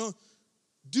just, you know,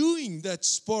 doing that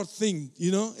sport thing.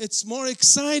 You know, it's more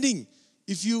exciting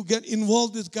if you get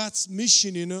involved with God's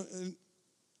mission,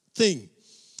 thing.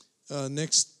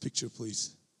 Next picture,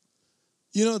 please.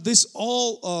 This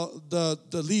all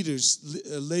the leaders,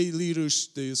 lay leaders,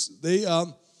 they are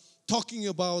talking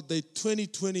about the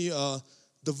 2020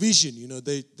 the vision.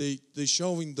 They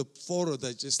showing the photo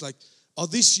that just like,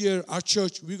 this year our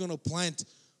church, we're gonna plant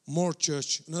more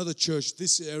church, another church,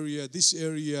 this area.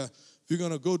 We're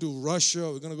gonna go to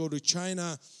Russia. We're gonna go to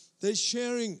China. They're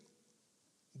sharing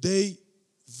their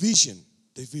vision.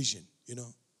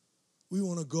 We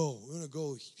want to go. We want to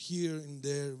go here and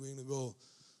there. We're going to go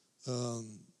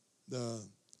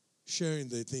sharing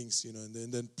their things,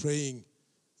 and then praying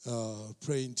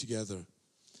together.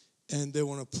 And they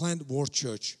want to plant more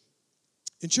church.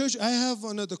 In church, I have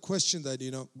another question that,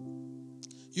 you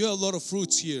have a lot of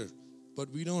fruits here, but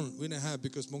we don't have,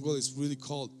 because Mongolia is really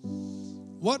cold.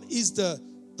 What is the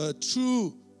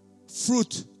true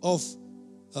fruit of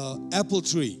apple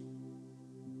tree?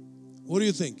 What do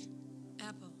you think?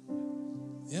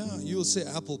 Yeah, you will say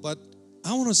apple, but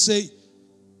I want to say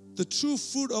the true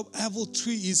fruit of apple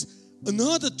tree is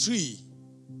another tree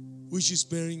which is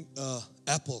bearing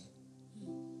apple,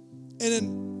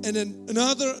 and then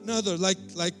another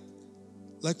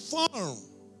like farm,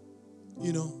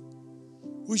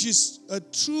 which is a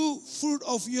true fruit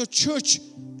of your church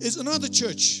is another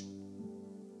church,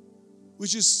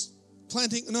 which is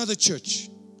planting another church,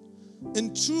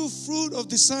 and true fruit of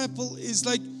disciple is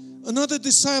like another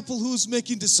disciple who's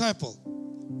making disciple.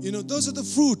 Those are the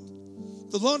fruit.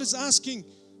 The Lord is asking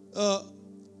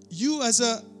you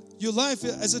your life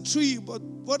as a tree, but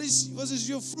what is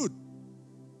your fruit?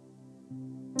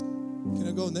 Can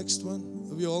I go next one?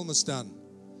 We're almost done.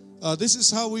 This is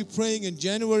how we're praying in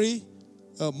January,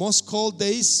 most cold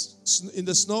days in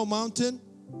the snow mountain,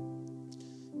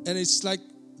 and it's like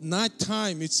night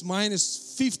time. It's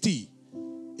minus 50.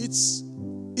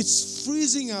 It's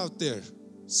freezing out there.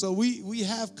 So we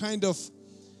have kind of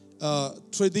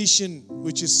tradition,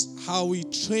 which is how we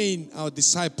train our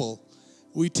disciple.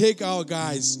 We take our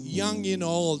guys, young and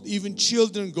old, even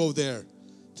children go there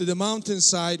to the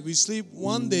mountainside. We sleep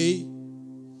one day,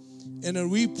 and then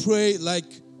we pray like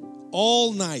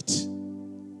all night.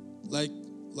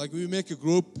 Like we make a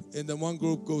group, and then one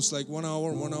group goes like 1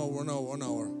 hour,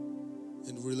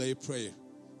 and relay prayer.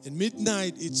 In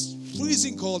midnight, it's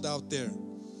freezing cold out there.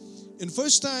 And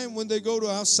first time when they go to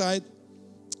outside,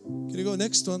 can you go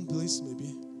next one, please,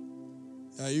 maybe?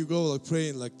 You go like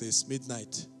praying like this,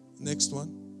 midnight. Next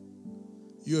one.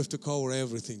 You have to cover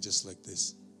everything just like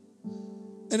this.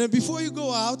 And then before you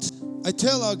go out, I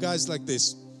tell our guys like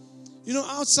this.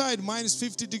 Outside minus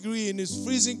 50 degree and it's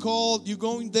freezing cold. You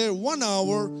going there 1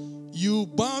 hour, you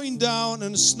bowing down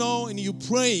in the snow and you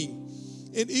praying.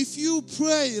 And if you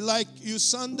pray like you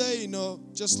Sunday,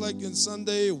 just like in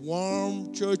Sunday,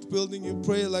 warm church building, you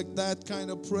pray like that kind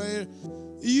of prayer,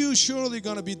 you surely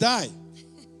gonna be die.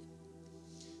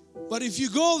 But if you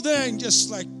go there and just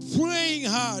like praying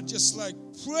hard, just like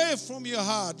pray from your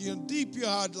heart, deep your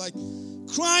heart, like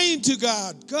crying to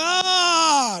God,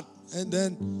 God, and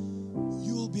then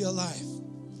you will be alive.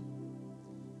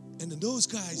 And then those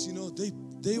guys,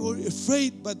 they were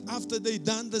afraid, but after they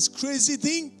done this crazy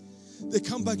thing, they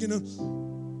come back, I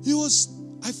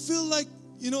feel like,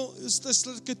 it's just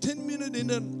like a 10-minute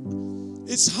and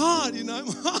it's hard, I'm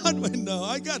hard right now.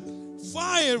 I got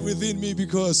fire within me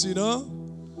because,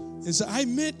 and so I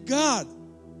met God.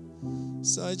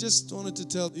 So I just wanted to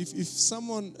tell, if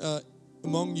someone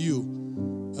among you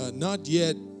not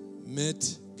yet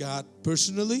met God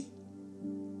personally,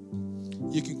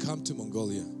 you can come to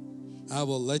Mongolia. I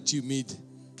will let you meet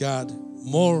God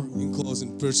more in close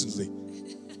and personally.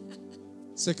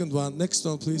 Second one, next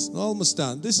one, please. Almost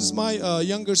done. This is my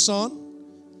younger son.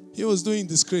 He was doing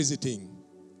this crazy thing,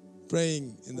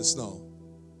 praying in the snow.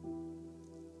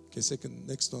 Okay,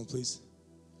 next one, please.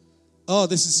 Oh,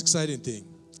 this is exciting thing.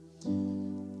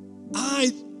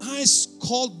 Ice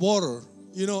cold water.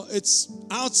 It's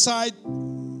outside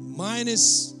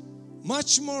minus,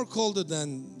 much more colder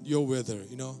than your weather.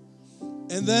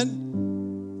 And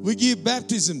then we give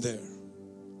baptism there.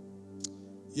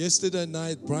 Yesterday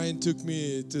night, Brian took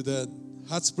me to the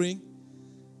hot spring.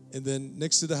 And then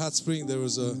next to the hot spring, there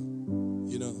was a,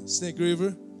 Snake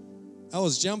River. I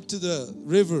was jumped to the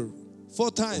river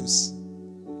 4 times.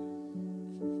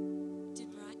 Did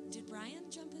Brian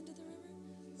jump into the river?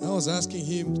 I was asking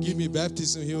him, give me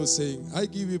baptism. He was saying, I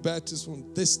give you baptism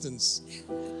from distance.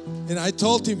 And I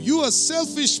told him, you are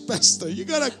selfish, pastor. You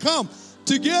got to come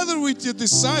together with your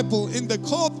disciple in the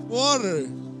cold water.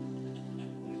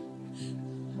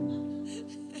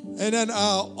 And then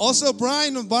also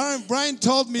Brian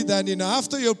told me that,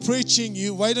 after your preaching,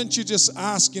 why don't you just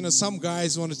ask, some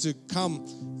guys wanted to come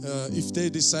if they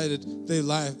decided their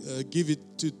life, give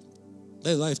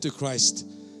their life to Christ.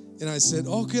 And I said,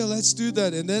 okay, let's do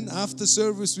that. And then after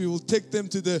service, we will take them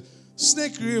to the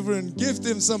Snake River and give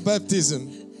them some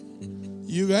baptism.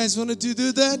 You guys want to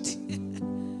do that?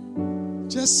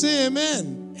 Just say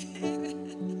amen.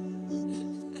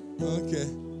 Okay.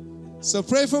 So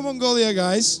pray for Mongolia,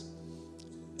 guys.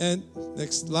 And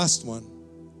last one.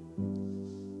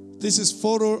 This is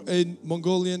photo in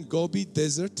Mongolian Gobi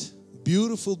Desert.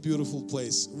 Beautiful, beautiful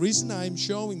place. Reason I'm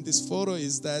showing this photo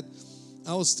is that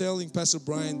I was telling Pastor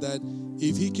Brian that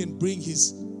if he can bring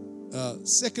his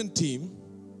second team,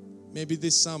 maybe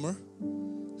this summer,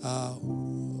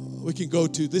 we can go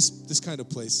to this kind of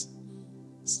place.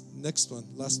 Next one,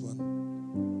 last one.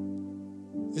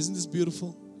 Isn't this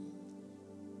beautiful?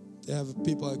 They have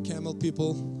people, camel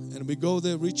people, and we go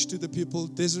there, reach to the people,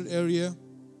 desert area.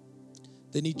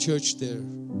 They need church there.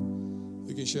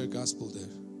 We can share gospel there.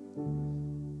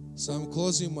 So I'm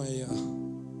closing my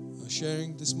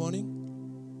sharing this morning.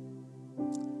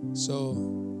 So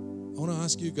I want to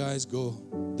ask you guys, go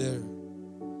there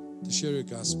to share your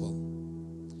gospel.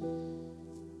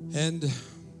 And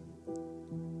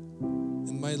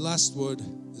my last word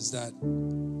is that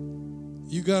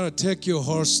you got to take your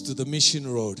horse to the mission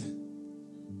road.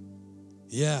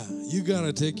 Yeah, you got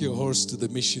to take your horse to the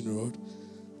mission road.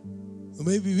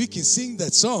 Maybe we can sing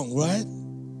that song, right?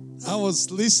 I was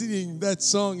listening that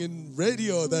song in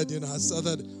radio that, I saw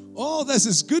that,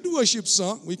 that's a good worship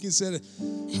song. We can say,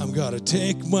 I'm going to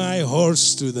take my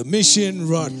horse to the mission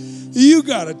road. You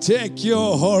got to take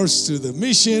your horse to the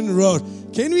mission road.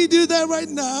 Can we do that right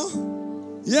now?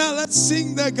 Yeah, let's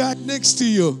sing that guy next to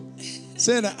you.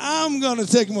 Say, I'm going to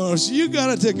take my horse. You got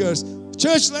to take yours.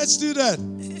 Church, let's do that.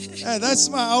 Hey, that's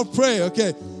our prayer,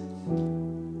 okay?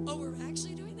 Oh, we're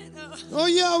actually doing that? No. Oh,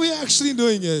 yeah, we're actually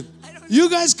doing it. You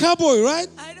guys cowboy, right?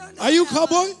 I don't know. Are you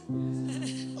cowboy?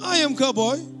 I am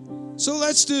cowboy. So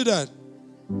let's do that.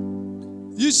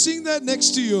 You sing that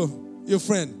next to your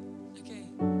friend. Okay.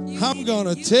 I'm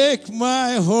going to take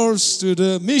my horse to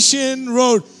the mission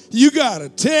road. You got to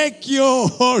take your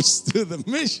horse to the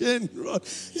mission road.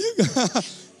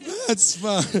 That's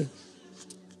fine.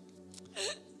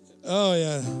 Oh,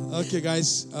 yeah. Okay,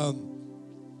 guys.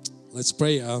 Let's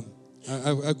pray.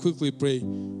 I quickly pray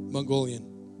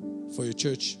Mongolian for your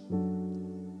church.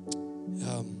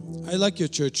 I like your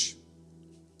church.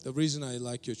 The reason I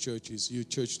like your church is your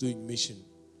church doing mission.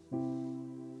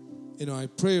 I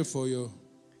pray for you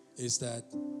is that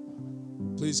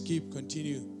please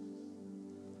continue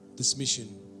this mission,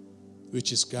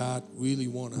 which is God really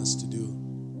want us to do.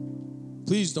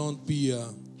 Please don't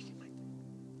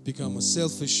become a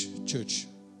selfish church,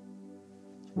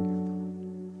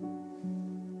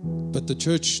 but the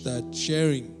church that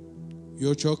sharing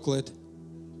your chocolate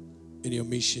in your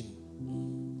mission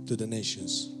to the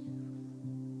nations.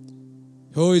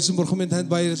 Хөө эзэн бурхан минь танд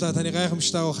баярлалаа. Таны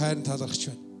гайхамшигтай хайранд талархаж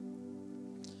байна.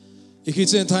 Их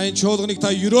эзэн таны чуулганыг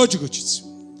та өрөөж өгөөч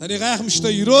эзэн. Таны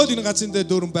гайхамшигтай өрөөд энэ газрын дээр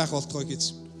дүүрэн байх болтугай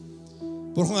эзэн.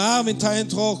 Бурхан аав минь таны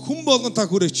тухай хүн болгон та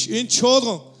хүрээч. Энэ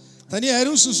чуулган таны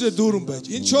ариун сүнсээр дүүрэн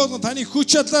байж. Энэ чуулган таны хүч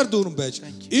чадлаар дүүрэн байж.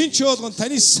 Энэ чуулган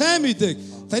таны сайн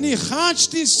мэдээг, таны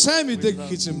хаанчдын сайн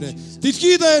мэдээг эзэмнэ.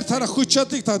 Дэлхийд даяар тарах хүч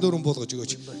чадлыг та дүүрэн болгож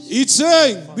өгөөч.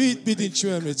 Эзэн бидний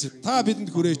чимэм эзэн. Та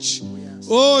бидэнд хүрээч.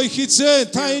 Ой эзэн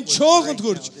та энэ чуулганд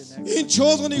хүрч энэ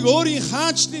чуулганыг өөрийн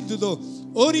хаанчлалын төлөө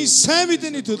өөрийн сайн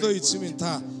мэдээний төлөө эзэн минь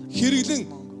та хэрэглэн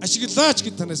ашиглаач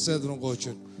гэж танаас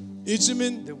залбирanгуйч байна. Эзэн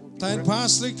минь та энэ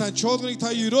пасторыг та чуулганыг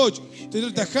та өрөөж тэр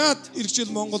дахиад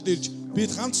иргэжил Монголд ирж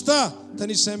бид хамтдаа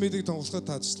таны сайн мэдээг тунгалахад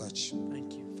та туслаач.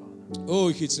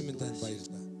 Ой эзэн минь танд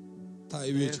баярлалаа. Та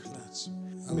ивэж гэнэ.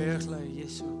 Баярлалаа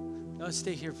Есүс. Now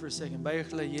stay here for a second.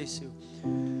 Баярлалаа Есүс.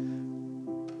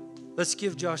 Let's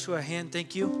give Joshua a hand.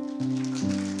 Thank you.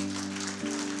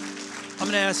 I'm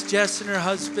going to ask Jess and her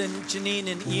husband, Janine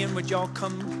and Ian, would y'all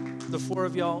come, the four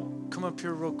of y'all, come up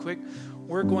here real quick.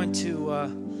 We're going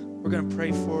to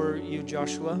pray for you,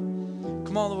 Joshua.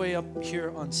 Come all the way up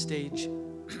here on stage.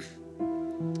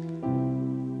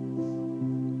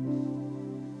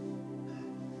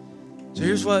 So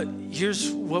here's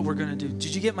what we're going to do.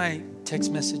 Did you get my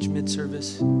text message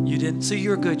mid-service? You didn't? So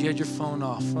you're good. You had your phone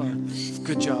off.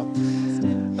 Good job.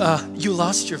 You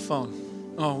lost your phone.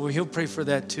 Oh, well, he'll pray for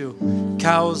that too.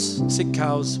 Sick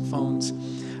cows, phones.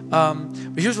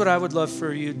 But here's what I would love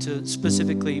for you to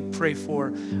specifically pray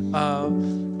for.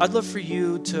 I'd love for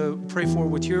you to pray for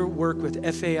with your work with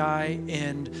FAI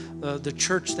and the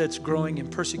church that's growing in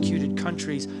persecuted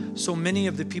countries. So many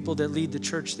of the people that lead the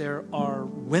church there are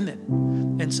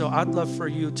women. And so I'd love for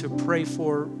you to pray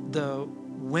for the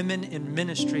women in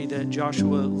ministry that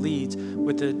Joshua leads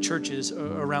with the churches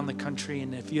around the country,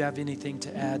 and if you have anything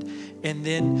to add. And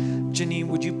then, Janine,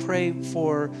 would you pray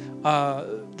for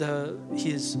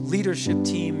his leadership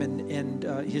team and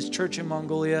his church in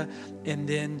Mongolia, and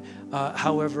then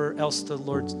however else the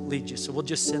Lord leads you. So we'll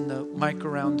just send the mic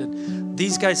around, and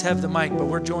these guys have the mic, but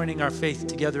we're joining our faith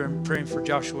together and praying for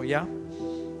Joshua, yeah?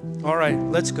 All right,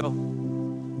 let's go.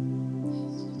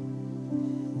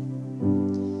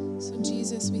 So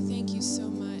Jesus, we thank you so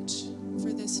much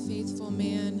for this faithful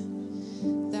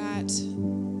man that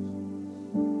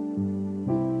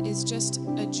is just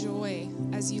a joy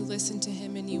as you listen to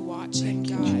him and you watch him,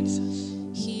 God.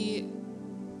 He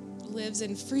lives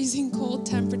in freezing cold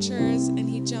temperatures and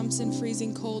he jumps in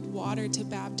freezing cold water to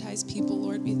baptize people,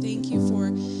 Lord. We thank you for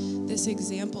this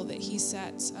example that he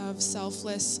sets of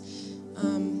selfless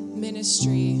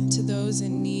ministry to those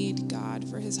in need, God,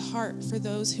 for his heart, for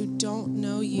those who don't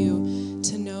know you,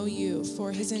 to know you,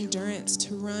 for his endurance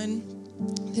to run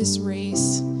this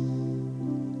race.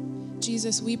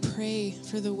 Jesus, we pray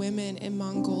for the women in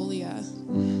Mongolia,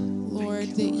 Lord,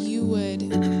 that you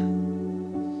would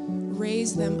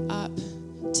raise them up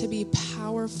to be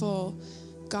powerful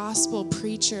gospel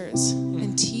preachers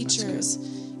and teachers,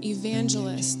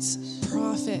 evangelists,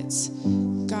 prophets.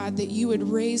 God, that you would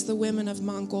raise the women of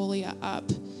Mongolia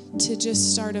up to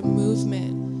just start a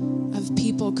movement of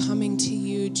people coming to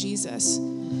you, Jesus.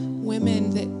 Women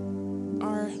that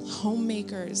are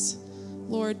homemakers,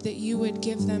 Lord, that you would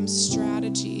give them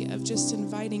strategy of just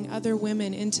inviting other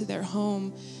women into their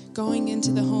home, going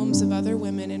into the homes of other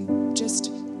women and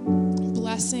just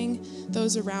blessing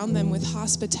those around them with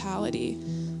hospitality.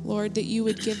 Lord, that you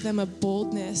would give them a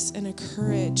boldness and a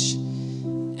courage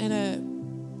and a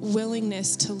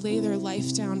willingness to lay their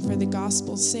life down for the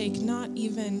gospel's sake.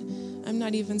 I'm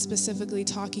not even specifically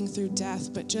talking through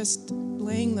death, but just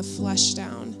laying the flesh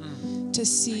down to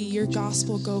see your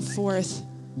gospel go forth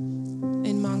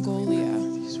in Mongolia.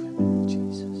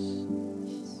 Jesus.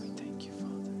 We thank you,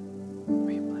 Father.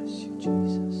 We bless you,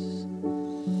 Jesus.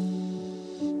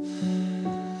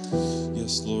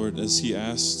 Yes, Lord, as he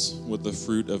asked what the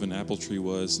fruit of an apple tree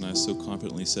was, and I so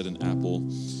confidently said an apple,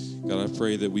 God, I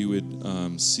pray that we would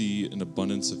see an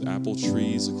abundance of apple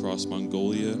trees across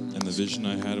Mongolia. And the vision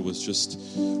I had was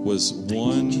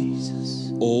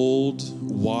one old,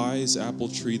 wise apple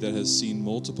tree that has seen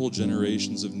multiple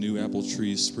generations of new apple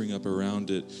trees spring up around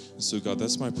it. And so, God,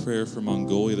 that's my prayer for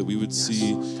Mongolia, that we would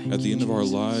see at the end of our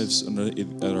lives,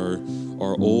 at our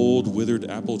old, withered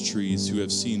apple trees who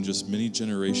have seen just many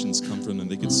generations come from them.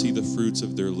 They could see the fruits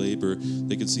of their labor.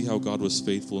 They could see how God was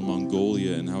faithful in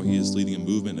Mongolia and how he is leading a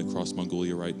movement across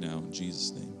Mongolia right now. In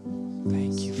Jesus' name.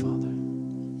 Thank you, Father.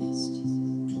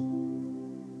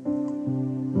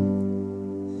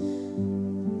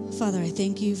 Father, I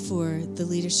thank you for the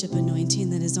leadership anointing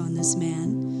that is on this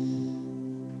man.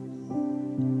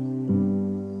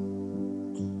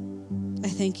 I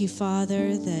thank you,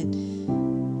 Father, that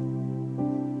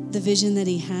the vision that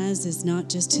he has is not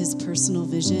just his personal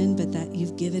vision, but that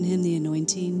you've given him the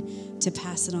anointing to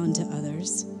pass it on to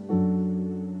others.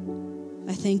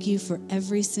 I thank you for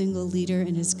every single leader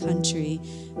in his country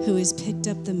who has picked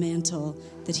up the mantle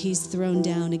that he's thrown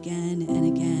down again and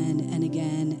again and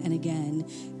again and again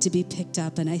to be picked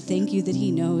up. And I thank you that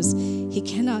he knows he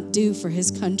cannot do for his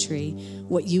country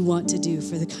what you want to do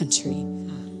for the country.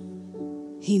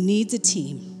 He needs a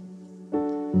team.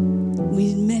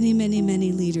 We need many, many,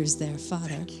 many leaders there,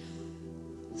 Father.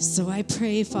 So I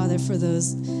pray, Father, for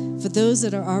those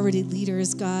that are already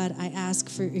leaders, God, I ask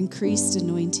for increased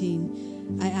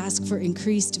anointing. I ask for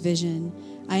increased vision.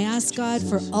 I ask, God,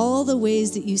 for all the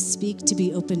ways that you speak to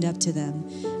be opened up to them.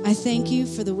 I thank you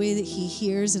for the way that he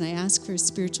hears, and I ask for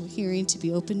spiritual hearing to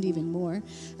be opened even more.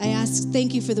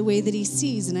 Thank you for the way that he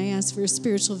sees, and I ask for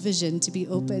spiritual vision to be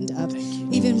opened up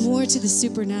even more to the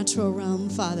supernatural realm,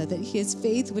 Father, that his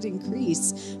faith would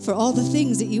increase for all the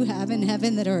things that you have in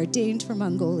heaven that are ordained for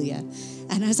Mongolia.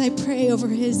 And as I pray over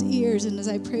his ears and as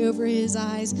I pray over his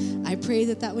eyes, I pray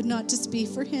that that would not just be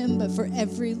for him, but for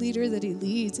every leader that he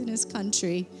leads in his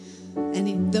country.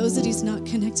 And those that he's not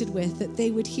connected with, that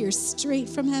they would hear straight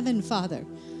from heaven, Father,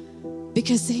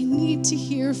 because they need to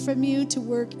hear from you to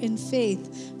work in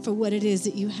faith for what it is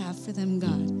that you have for them,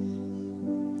 God.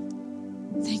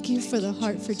 Thank you for the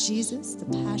heart for Jesus, the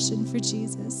passion for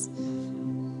Jesus.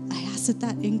 I ask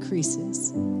that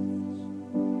increases.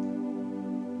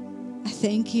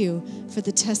 thank you for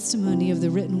the testimony of the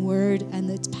written word and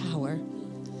its power.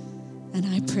 And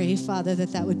I pray, Father,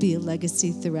 that that would be a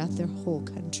legacy throughout their whole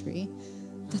country,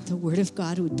 that the word of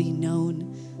God would be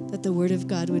known, that the word of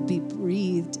God would be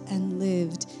breathed and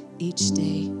lived each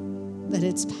day, that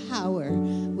its power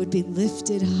would be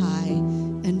lifted high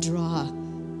and draw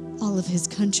all of his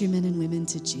countrymen and women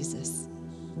to Jesus.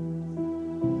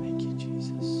 Thank you,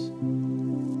 Jesus.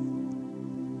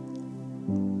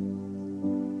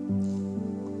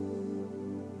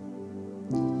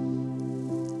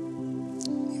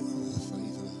 You have a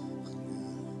favor and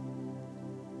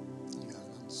you have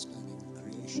an understanding of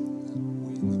creation that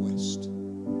we in the West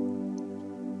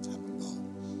haven't got.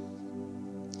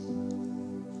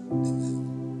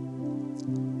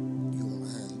 Your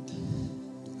land,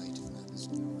 your native land, is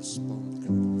going to respond. The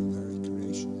very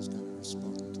creation is going to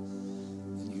respond.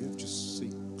 And you have just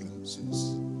seen glimpses,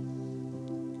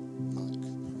 like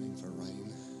praying for rain,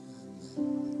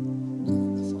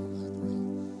 and the farm had rain.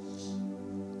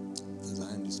 The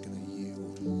land is going to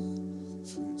yield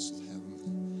fruits of heaven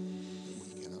that we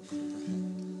cannot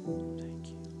comprehend. Thank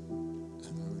you.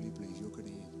 And I really believe you're going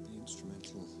to be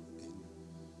instrumental in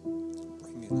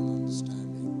bringing an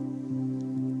understanding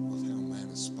of how man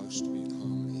is supposed to be in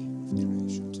harmony with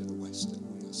creation to the West that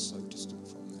we are so distant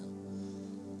from now.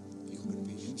 You're going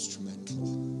to be instrumental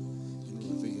in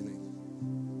revealing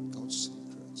God's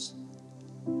secrets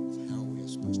of how we are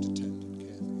supposed to tend and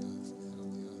care for the earth and how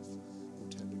the earth will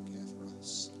tend and care for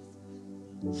us.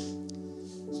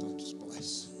 So I just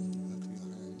bless the work of your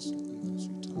hands and those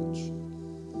you touch.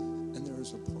 And there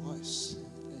is a price,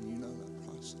 and you know that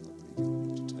price, and I believe you're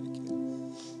willing to take it.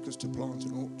 Because to plant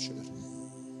an orchard,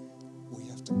 we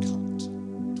have to cut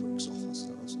twigs off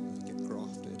ourselves, and they get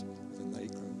grafted, and then they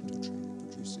grow into a tree that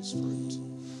produces fruit.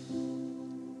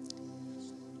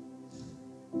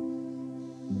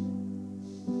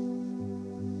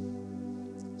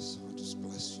 So I just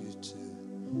bless you to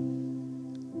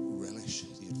relish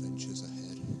the adventures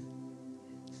ahead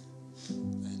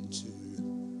and to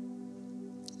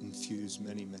infuse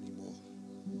many, many more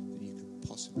than you could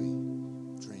possibly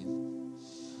dream.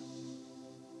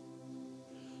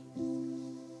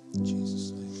 In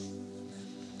Jesus' name,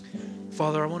 amen.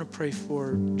 Father, I want to pray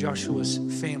for Joshua's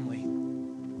family,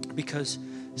 because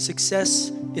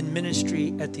success in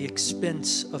ministry at the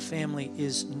expense of family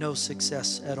is no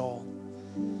success at all.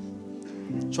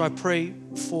 So I pray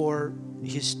for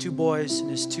his 2 boys and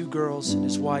his 2 girls and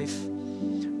his wife.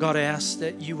 God, I ask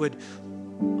that you would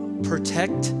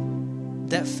protect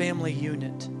that family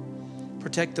unit,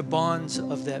 protect the bonds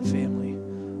of that family.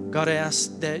 God, I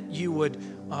ask that you would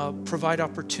provide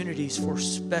opportunities for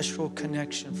special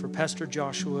connection for Pastor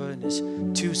Joshua and his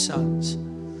 2 sons.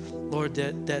 Lord,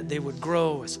 that they would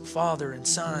grow as father and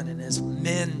son and as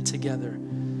men together.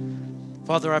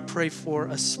 Father, I pray for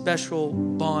a special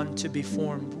bond to be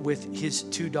formed with his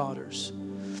 2 daughters.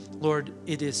 Lord,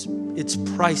 it's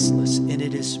priceless and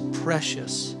it is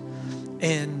precious.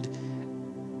 And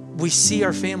we see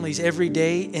our families every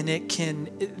day, and they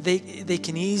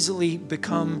can easily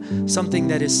become something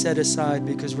that is set aside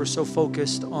because we're so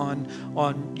focused on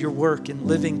your work and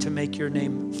living to make your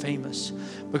name famous.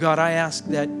 But God, I ask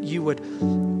that you would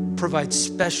provide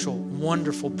special,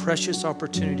 wonderful, precious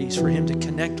opportunities for him to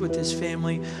connect with his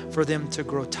family, for them to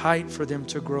grow tight, for them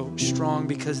to grow strong,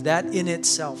 because that in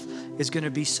itself is going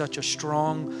to be such a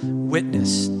strong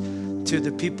witness to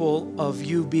the people of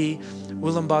UB,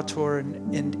 Ulaanbaatar,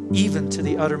 and even to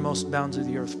the uttermost bounds of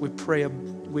the earth. We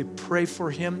pray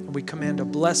for him, and we command a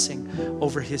blessing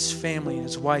over his family and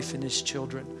his wife and his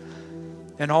children.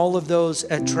 And all of those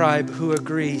at Tribe who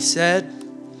agree said,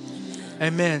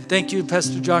 amen. Thank you,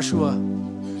 Pastor Joshua.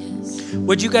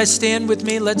 Would you guys stand with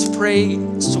me? Let's pray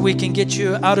so we can get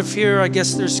you out of here. I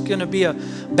guess there's going to be a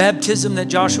baptism that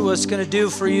Joshua is going to do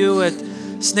for you at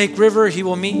Snake River. He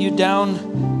will meet you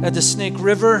down at the Snake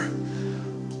River.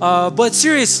 But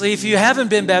seriously, if you haven't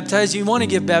been baptized, you want to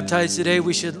get baptized today,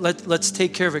 we should let's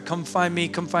take care of it. Come find me,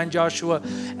 come find Joshua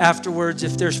afterwards.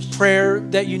 If there's prayer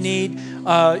that you need,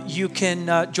 you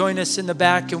can join us in the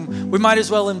back, and we might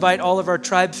as well invite all of our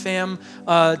Tribe fam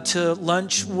to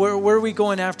lunch. Where are we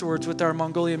going afterwards with our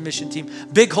Mongolian mission team?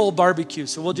 Big Hole Barbecue.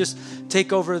 So we'll just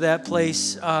take over that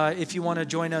place if you want to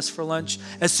join us for lunch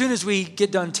as soon as we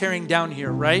get done tearing down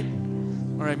here, right?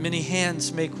 All right, many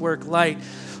hands make work light.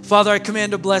 Father, I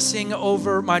command a blessing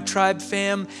over my Tribe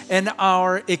fam and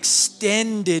our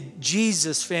extended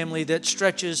Jesus family that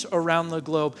stretches around the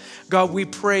globe. God, we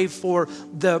pray for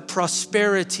the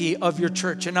prosperity of your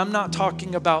church. And I'm not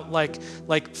talking about like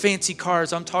fancy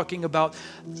cars. I'm talking about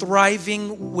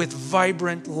thriving with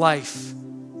vibrant life.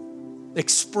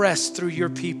 expressed through your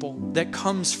people that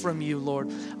comes from you,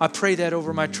 Lord. I pray that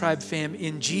over my tribe fam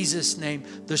in Jesus' name,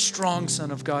 the strong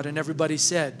Son of God. And everybody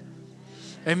said,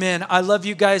 amen. I love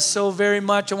you guys so very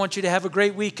much. I want you to have a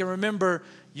great week. And remember,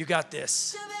 you got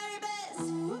this.